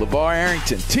me, LeVar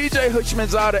Arrington, TJ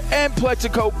Houshmandzadeh, and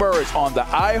Plexico Burress on the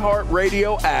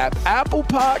iHeartRadio app, Apple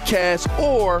Podcasts,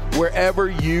 or wherever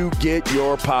you get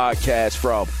your podcasts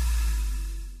from.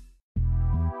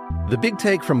 The Big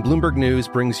Take from Bloomberg News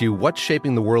brings you what's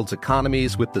shaping the world's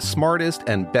economies with the smartest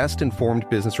and best-informed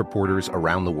business reporters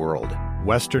around the world.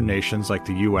 Western nations like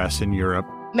the U.S. and Europe.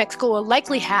 Mexico will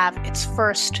likely have its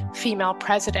first female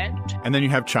president. And then you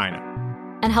have China.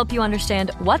 And help you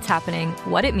understand what's happening,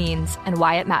 what it means, and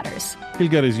why it matters. He'll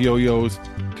get his yo-yos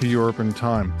to Europe in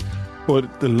time.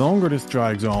 But the longer this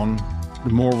drags on, the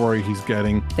more worry he's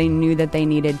getting. They knew that they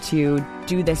needed to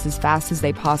do this as fast as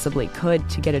they possibly could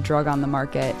to get a drug on the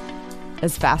market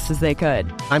as fast as they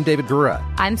could. I'm David Gura.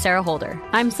 I'm Sarah Holder.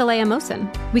 I'm Saleha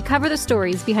Mohsin. We cover the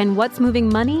stories behind what's moving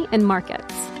money and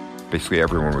markets. Basically,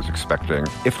 everyone was expecting,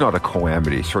 if not a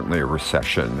calamity, certainly a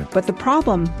recession. But the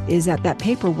problem is that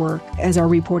paperwork, as our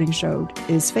reporting showed,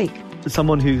 is fake. As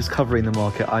someone who's covering the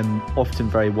market, I'm often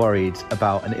very worried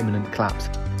about an imminent collapse.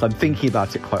 So I'm thinking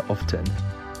about it quite often.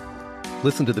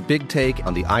 Listen to The Big Take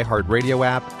on the iHeartRadio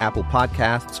app, Apple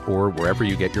Podcasts, or wherever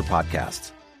you get your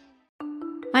podcasts.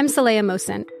 I'm Saleha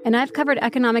Mohsin, and I've covered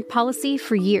economic policy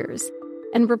for years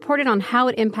and reported on how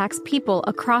it impacts people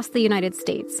across the United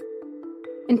States.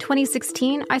 In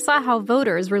 2016, I saw how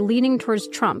voters were leaning towards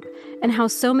Trump and how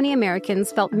so many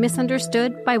Americans felt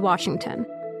misunderstood by Washington.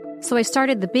 So I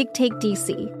started The Big Take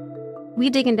DC. We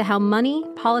dig into how money,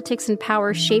 politics, and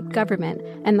power shape government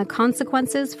and the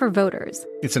consequences for voters.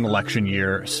 It's an election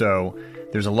year, so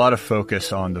there's a lot of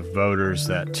focus on the voters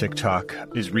that TikTok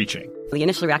is reaching. The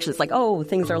initial reaction is like, oh,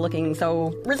 things are looking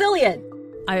so resilient.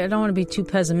 I don't want to be too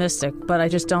pessimistic, but I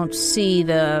just don't see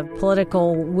the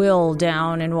political will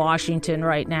down in Washington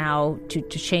right now to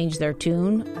change their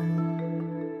tune.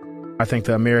 I think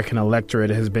the American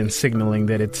electorate has been signaling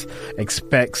that it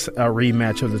expects a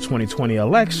rematch of the 2020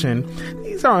 election.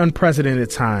 These are unprecedented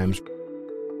times.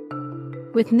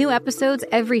 With new episodes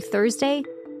every Thursday,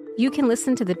 you can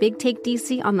listen to The Big Take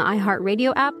DC on the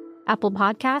iHeartRadio app, Apple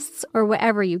Podcasts, or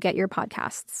wherever you get your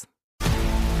podcasts.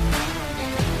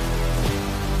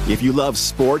 If you love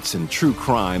sports and true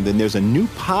crime, then there's a new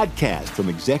podcast from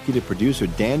executive producer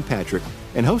Dan Patrick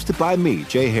and hosted by me,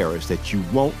 Jay Harris, that you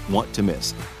won't want to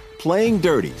miss. Playing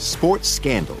Dirty: Sports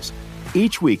Scandals.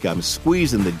 Each week, I'm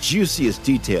squeezing the juiciest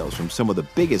details from some of the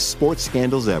biggest sports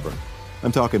scandals ever.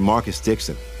 I'm talking Marcus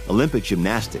Dixon, Olympic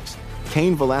gymnastics,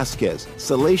 Cain Velasquez,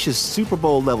 salacious Super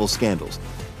Bowl-level scandals.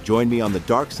 Join me on the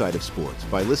dark side of sports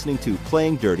by listening to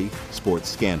Playing Dirty: Sports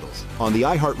Scandals on the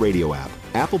iHeartRadio app,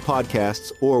 Apple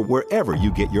Podcasts, or wherever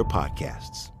you get your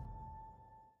podcasts.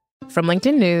 From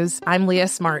LinkedIn News, I'm Leah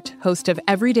Smart, host of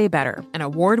Everyday Better, an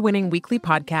award-winning weekly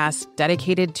podcast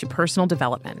dedicated to personal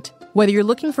development. Whether you're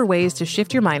looking for ways to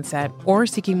shift your mindset or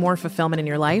seeking more fulfillment in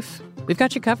your life, we've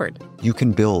got you covered. You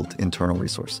can build internal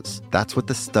resources. That's what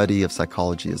the study of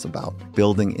psychology is about,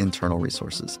 building internal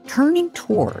resources. Turning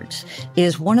towards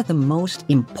is one of the most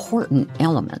important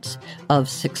elements of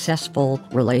successful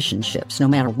relationships, no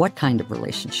matter what kind of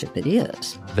relationship it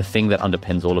is. The thing that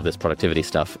underpins all of this productivity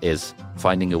stuff is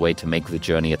finding a way to make the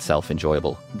journey itself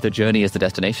enjoyable. The journey is the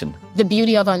destination. The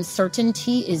beauty of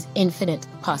uncertainty is infinite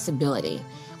possibility.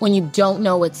 When you don't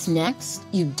know what's next,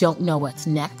 you don't know what's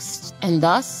next. And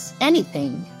thus,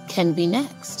 anything can be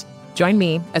next. Join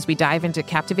me as we dive into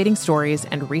captivating stories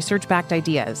and research-backed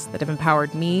ideas that have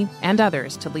empowered me and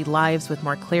others to lead lives with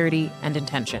more clarity and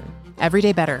intention.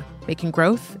 Everyday Better, making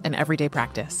growth an everyday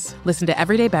practice. Listen to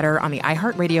Everyday Better on the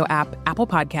iHeartRadio app, Apple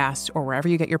Podcasts, or wherever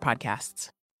you get your podcasts.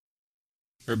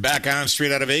 We're back on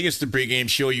Straight Out of Vegas, the pregame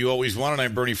show you always wanted.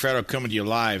 I'm Bernie Fratto coming to you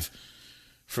live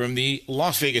from the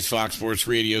Las Vegas Fox Sports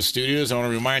Radio studios. I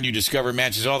want to remind you, Discover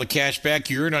matches all the cash back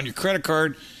you earn on your credit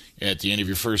card at the end of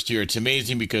your first year. It's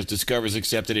amazing because Discover is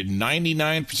accepted at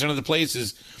 99% of the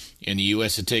places in the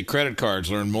U.S. to take credit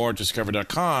cards. Learn more at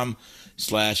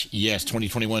discover.com/yes.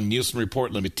 2021 Nielsen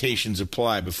Report limitations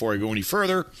apply. Before I go any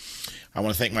further, I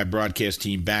want to thank my broadcast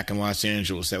team back in Los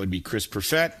Angeles. That would be Chris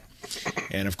Perfett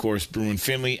and, of course, Bruin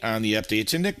Finley on the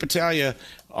updates, and Nick Battaglia,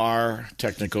 our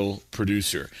technical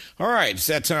producer. All right, it's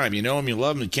that time. You know him, you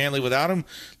love him, you can't live without him.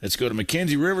 Let's go to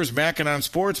Mackenzie Rivers back in on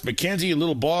sports. Mackenzie, a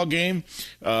little ball game,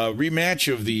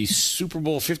 rematch of the Super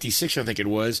Bowl 56, I think it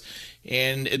was,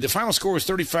 and the final score was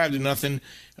 35-0.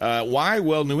 Why?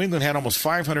 Well, New England had almost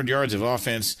 500 yards of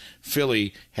offense.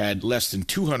 Philly had less than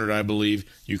 200, I believe.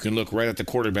 You can look right at the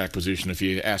quarterback position if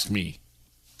you ask me.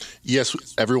 Yes,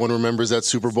 everyone remembers that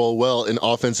Super Bowl well, an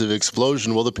offensive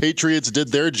explosion. Well, the Patriots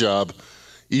did their job,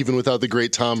 even without the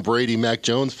great Tom Brady, Mac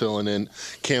Jones filling in,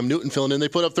 Cam Newton filling in. They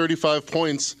put up 35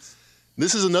 points.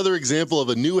 This is another example of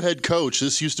a new head coach.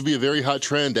 This used to be a very hot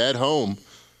trend at home,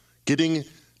 getting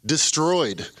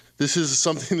destroyed. This is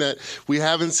something that we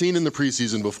haven't seen in the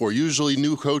preseason before. Usually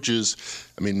new coaches,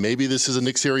 I mean, maybe this is a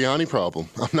Nick Sirianni problem.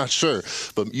 I'm not sure.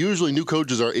 But usually new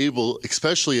coaches are able,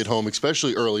 especially at home,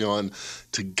 especially early on,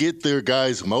 to get their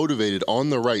guys motivated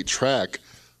on the right track.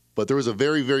 But there was a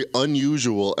very, very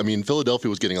unusual, Philadelphia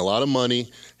was getting a lot of money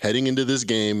heading into this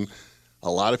game. A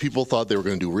lot of people thought they were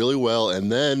going to do really well.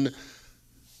 And then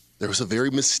there was a very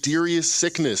mysterious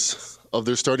sickness of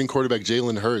their starting quarterback,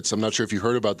 Jalen Hurts. I'm not sure if you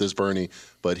heard about this, Bernie,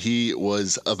 but he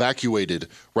was evacuated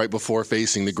right before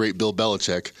facing the great Bill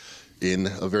Belichick in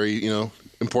a very,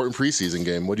 important preseason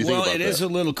game. What do you think about that? Well, it is a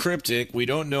little cryptic. We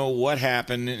don't know what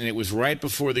happened, and it was right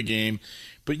before the game.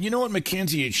 But you know what,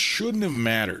 Mackenzie? It shouldn't have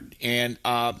mattered. And,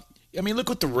 look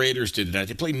what the Raiders did tonight.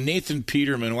 They played Nathan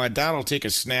Peterman, who I doubt will take a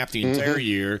snap the entire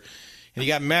year. And you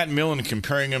got Matt Millen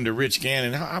comparing him to Rich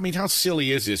Gannon. How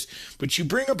silly is this? But you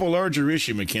bring up a larger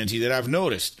issue, Mackenzie, that I've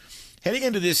noticed. Heading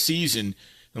into this season,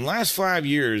 in the last 5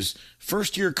 years,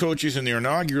 first-year coaches in their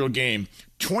inaugural game,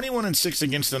 21-6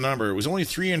 against the number. It was only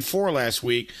 3-4 last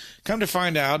week. Come to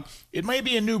find out, it might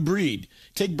be a new breed.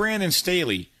 Take Brandon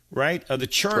Staley, right, of the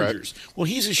Chargers. Correct. Well,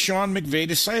 he's a Sean McVay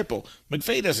disciple.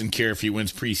 McVay doesn't care if he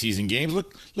wins preseason games.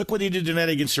 Look what he did tonight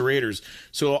against the Raiders.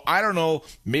 So I don't know,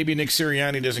 maybe Nick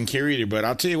Sirianni doesn't care either, but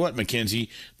I'll tell you what, Mackenzie,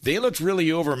 they looked really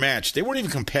overmatched. They weren't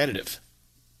even competitive.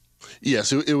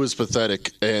 Yes, it was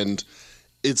pathetic, and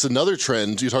it's another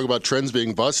trend. You talk about trends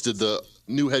being busted, the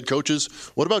new head coaches.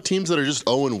 What about teams that are just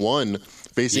 0-1,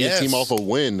 facing a team off a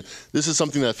win? This is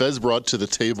something that Fez brought to the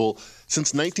table.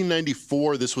 Since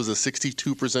 1994, this was a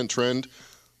 62% trend.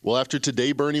 Well, after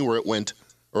today, Bernie,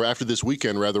 after this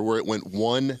weekend, rather, where it went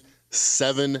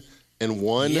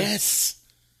 1-7-1. Yes.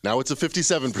 Now it's a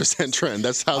 57% trend.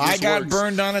 That's how this works. I got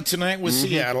burned on it tonight with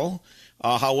Seattle.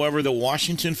 However, the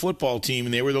Washington football team,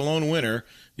 they were the lone winner,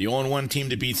 the 0-1 team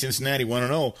to beat Cincinnati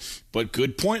 1-0. But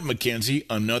good point, Mackenzie.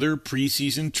 Another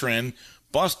preseason trend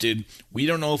busted. We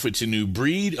don't know if it's a new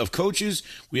breed of coaches.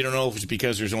 We don't know if it's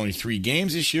because there's only 3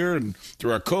 games this year and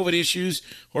there are COVID issues,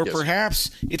 or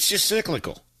perhaps it's just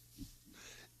cyclical.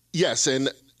 Yes, and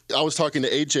I was talking to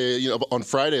AJ, on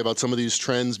Friday about some of these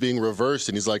trends being reversed,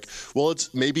 and he's like, "Well,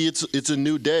 it's a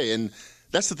new day." And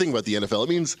that's the thing about the NFL. It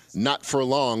means not for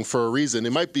long, for a reason.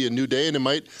 It might be a new day, and it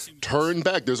might turn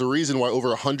back. There's a reason why over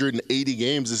 180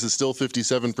 games, this is still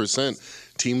 57%.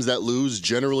 Teams that lose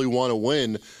generally want to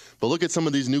win. But look at some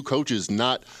of these new coaches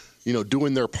not,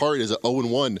 doing their part as a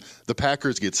 0-1. The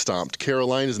Packers get stomped.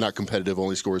 Carolina is not competitive,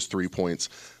 only scores 3 points.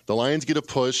 The Lions get a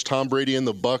push. Tom Brady and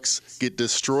the Bucs get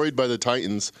destroyed by the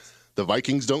Titans. The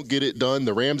Vikings don't get it done.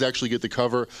 The Rams actually get the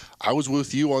cover. I was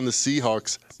with you on the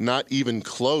Seahawks. Not even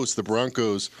close. The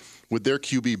Broncos, with their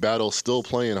QB battle, still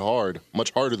playing hard.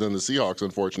 Much harder than the Seahawks,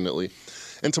 unfortunately.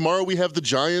 And tomorrow we have the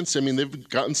Giants. I mean, they've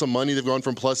gotten some money. They've gone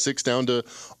from +6 down to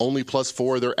only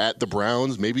 +4. They're at the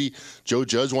Browns. Maybe Joe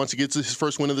Judge wants to get to his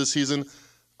first win of the season.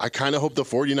 I kind of hope the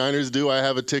 49ers do. I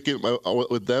have a ticket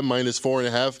with them,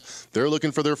 -4.5. They're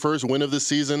looking for their first win of the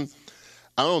season.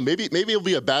 I don't know, maybe it'll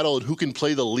be a battle of who can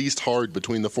play the least hard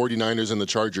between the 49ers and the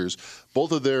Chargers.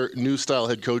 Both of their new style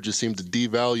head coaches seem to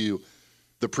devalue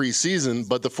the preseason,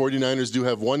 but the 49ers do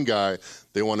have one guy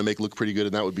they want to make look pretty good,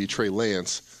 and that would be Trey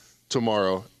Lance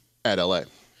tomorrow at L.A.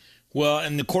 Well,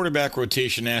 and the quarterback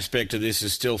rotation aspect of this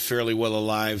is still fairly well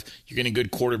alive. You're getting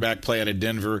good quarterback play out of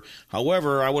Denver.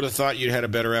 However, I would have thought you'd had a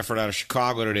better effort out of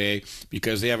Chicago today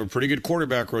because they have a pretty good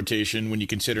quarterback rotation when you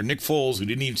consider Nick Foles, who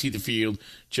didn't even see the field,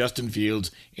 Justin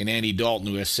Fields, and Andy Dalton,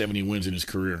 who has 70 wins in his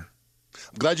career.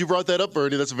 I'm glad you brought that up,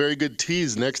 Bernie. That's a very good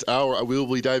tease. Next hour, we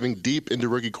will be diving deep into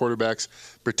rookie quarterbacks,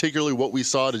 particularly what we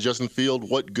saw to Justin Field,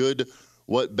 what good,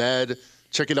 what bad.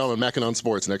 Check it out on Mackinon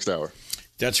Sports next hour.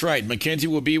 That's right. Mackenzie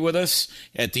will be with us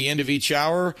at the end of each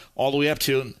hour all the way up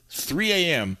to 3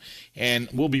 a.m., and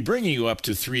we'll be bringing you up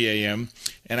to 3 a.m.,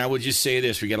 and I would just say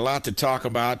this. We got a lot to talk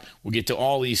about. We'll get to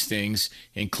all these things,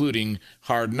 including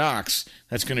Hard Knocks.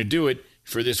 That's going to do it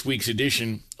for this week's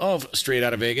edition of Straight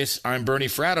Outta Vegas. I'm Bernie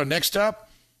Fratto. Next up,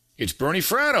 it's Bernie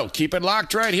Fratto. Keep it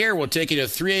locked right here. We'll take you to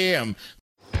 3 a.m.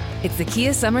 It's the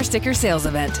Kia Summer Sticker Sales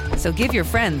Event, so give your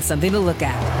friends something to look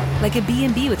at, like a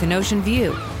B&B with an ocean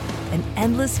view, an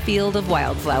endless field of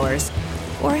wildflowers,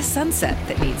 or a sunset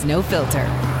that needs no filter.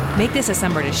 Make this a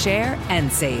summer to share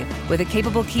and save with a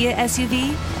capable Kia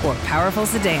SUV or powerful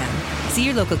sedan. See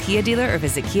your local Kia dealer or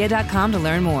visit kia.com to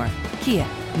learn more. Kia,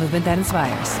 movement that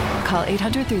inspires. Call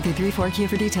 800-3334-KIA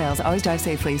for details. Always drive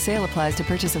safely. Sale applies to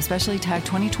purchase of specially tagged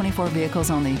 2024 vehicles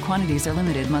only. Quantities are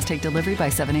limited. Must take delivery by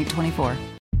 7/8/24.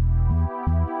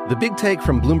 The Big Take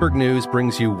from Bloomberg News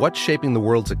brings you what's shaping the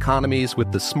world's economies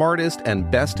with the smartest and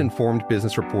best-informed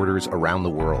business reporters around the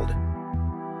world.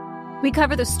 We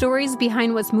cover the stories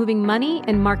behind what's moving money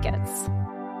and markets,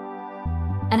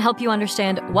 and help you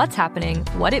understand what's happening,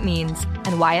 what it means,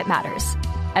 and why it matters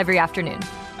every afternoon.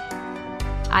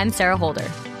 I'm Sarah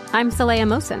Holder. I'm Saleha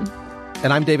Mohsin.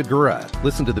 And I'm David Gura.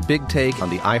 Listen to The Big Take on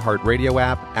the iHeartRadio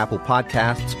app, Apple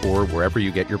Podcasts, or wherever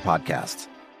you get your podcasts.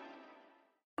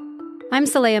 I'm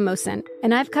Saleha Mohsin,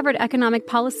 and I've covered economic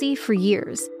policy for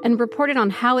years and reported on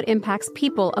how it impacts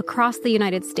people across the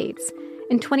United States.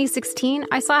 In 2016,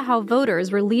 I saw how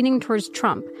voters were leaning towards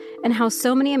Trump and how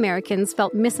so many Americans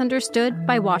felt misunderstood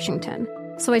by Washington.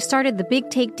 So I started The Big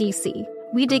Take DC.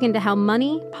 We dig into how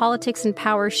money, politics, and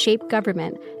power shape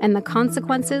government and the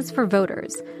consequences for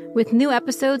voters. With new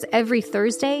episodes every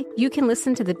Thursday, you can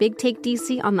listen to The Big Take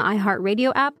DC on the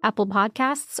iHeartRadio app, Apple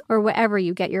Podcasts, or wherever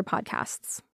you get your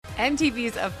podcasts.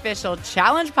 MTV's official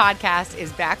Challenge podcast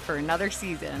is back for another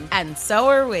season. And so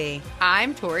are we.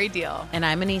 I'm Tori Deal. And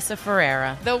I'm Anissa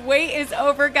Ferreira. The wait is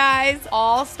over, guys.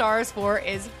 All Stars 4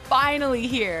 is finally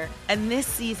here. And this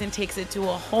season takes it to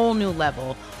a whole new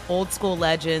level. Old school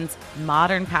legends,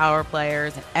 modern power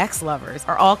players, and ex-lovers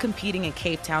are all competing in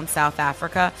Cape Town, South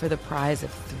Africa for the prize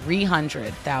of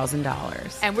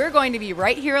 $300,000. And we're going to be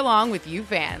right here along with you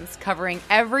fans, covering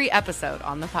every episode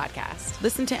on the podcast.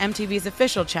 Listen to MTV's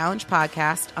official Challenge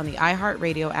podcast on the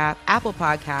iHeartRadio app, Apple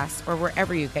Podcasts, or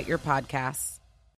wherever you get your podcasts.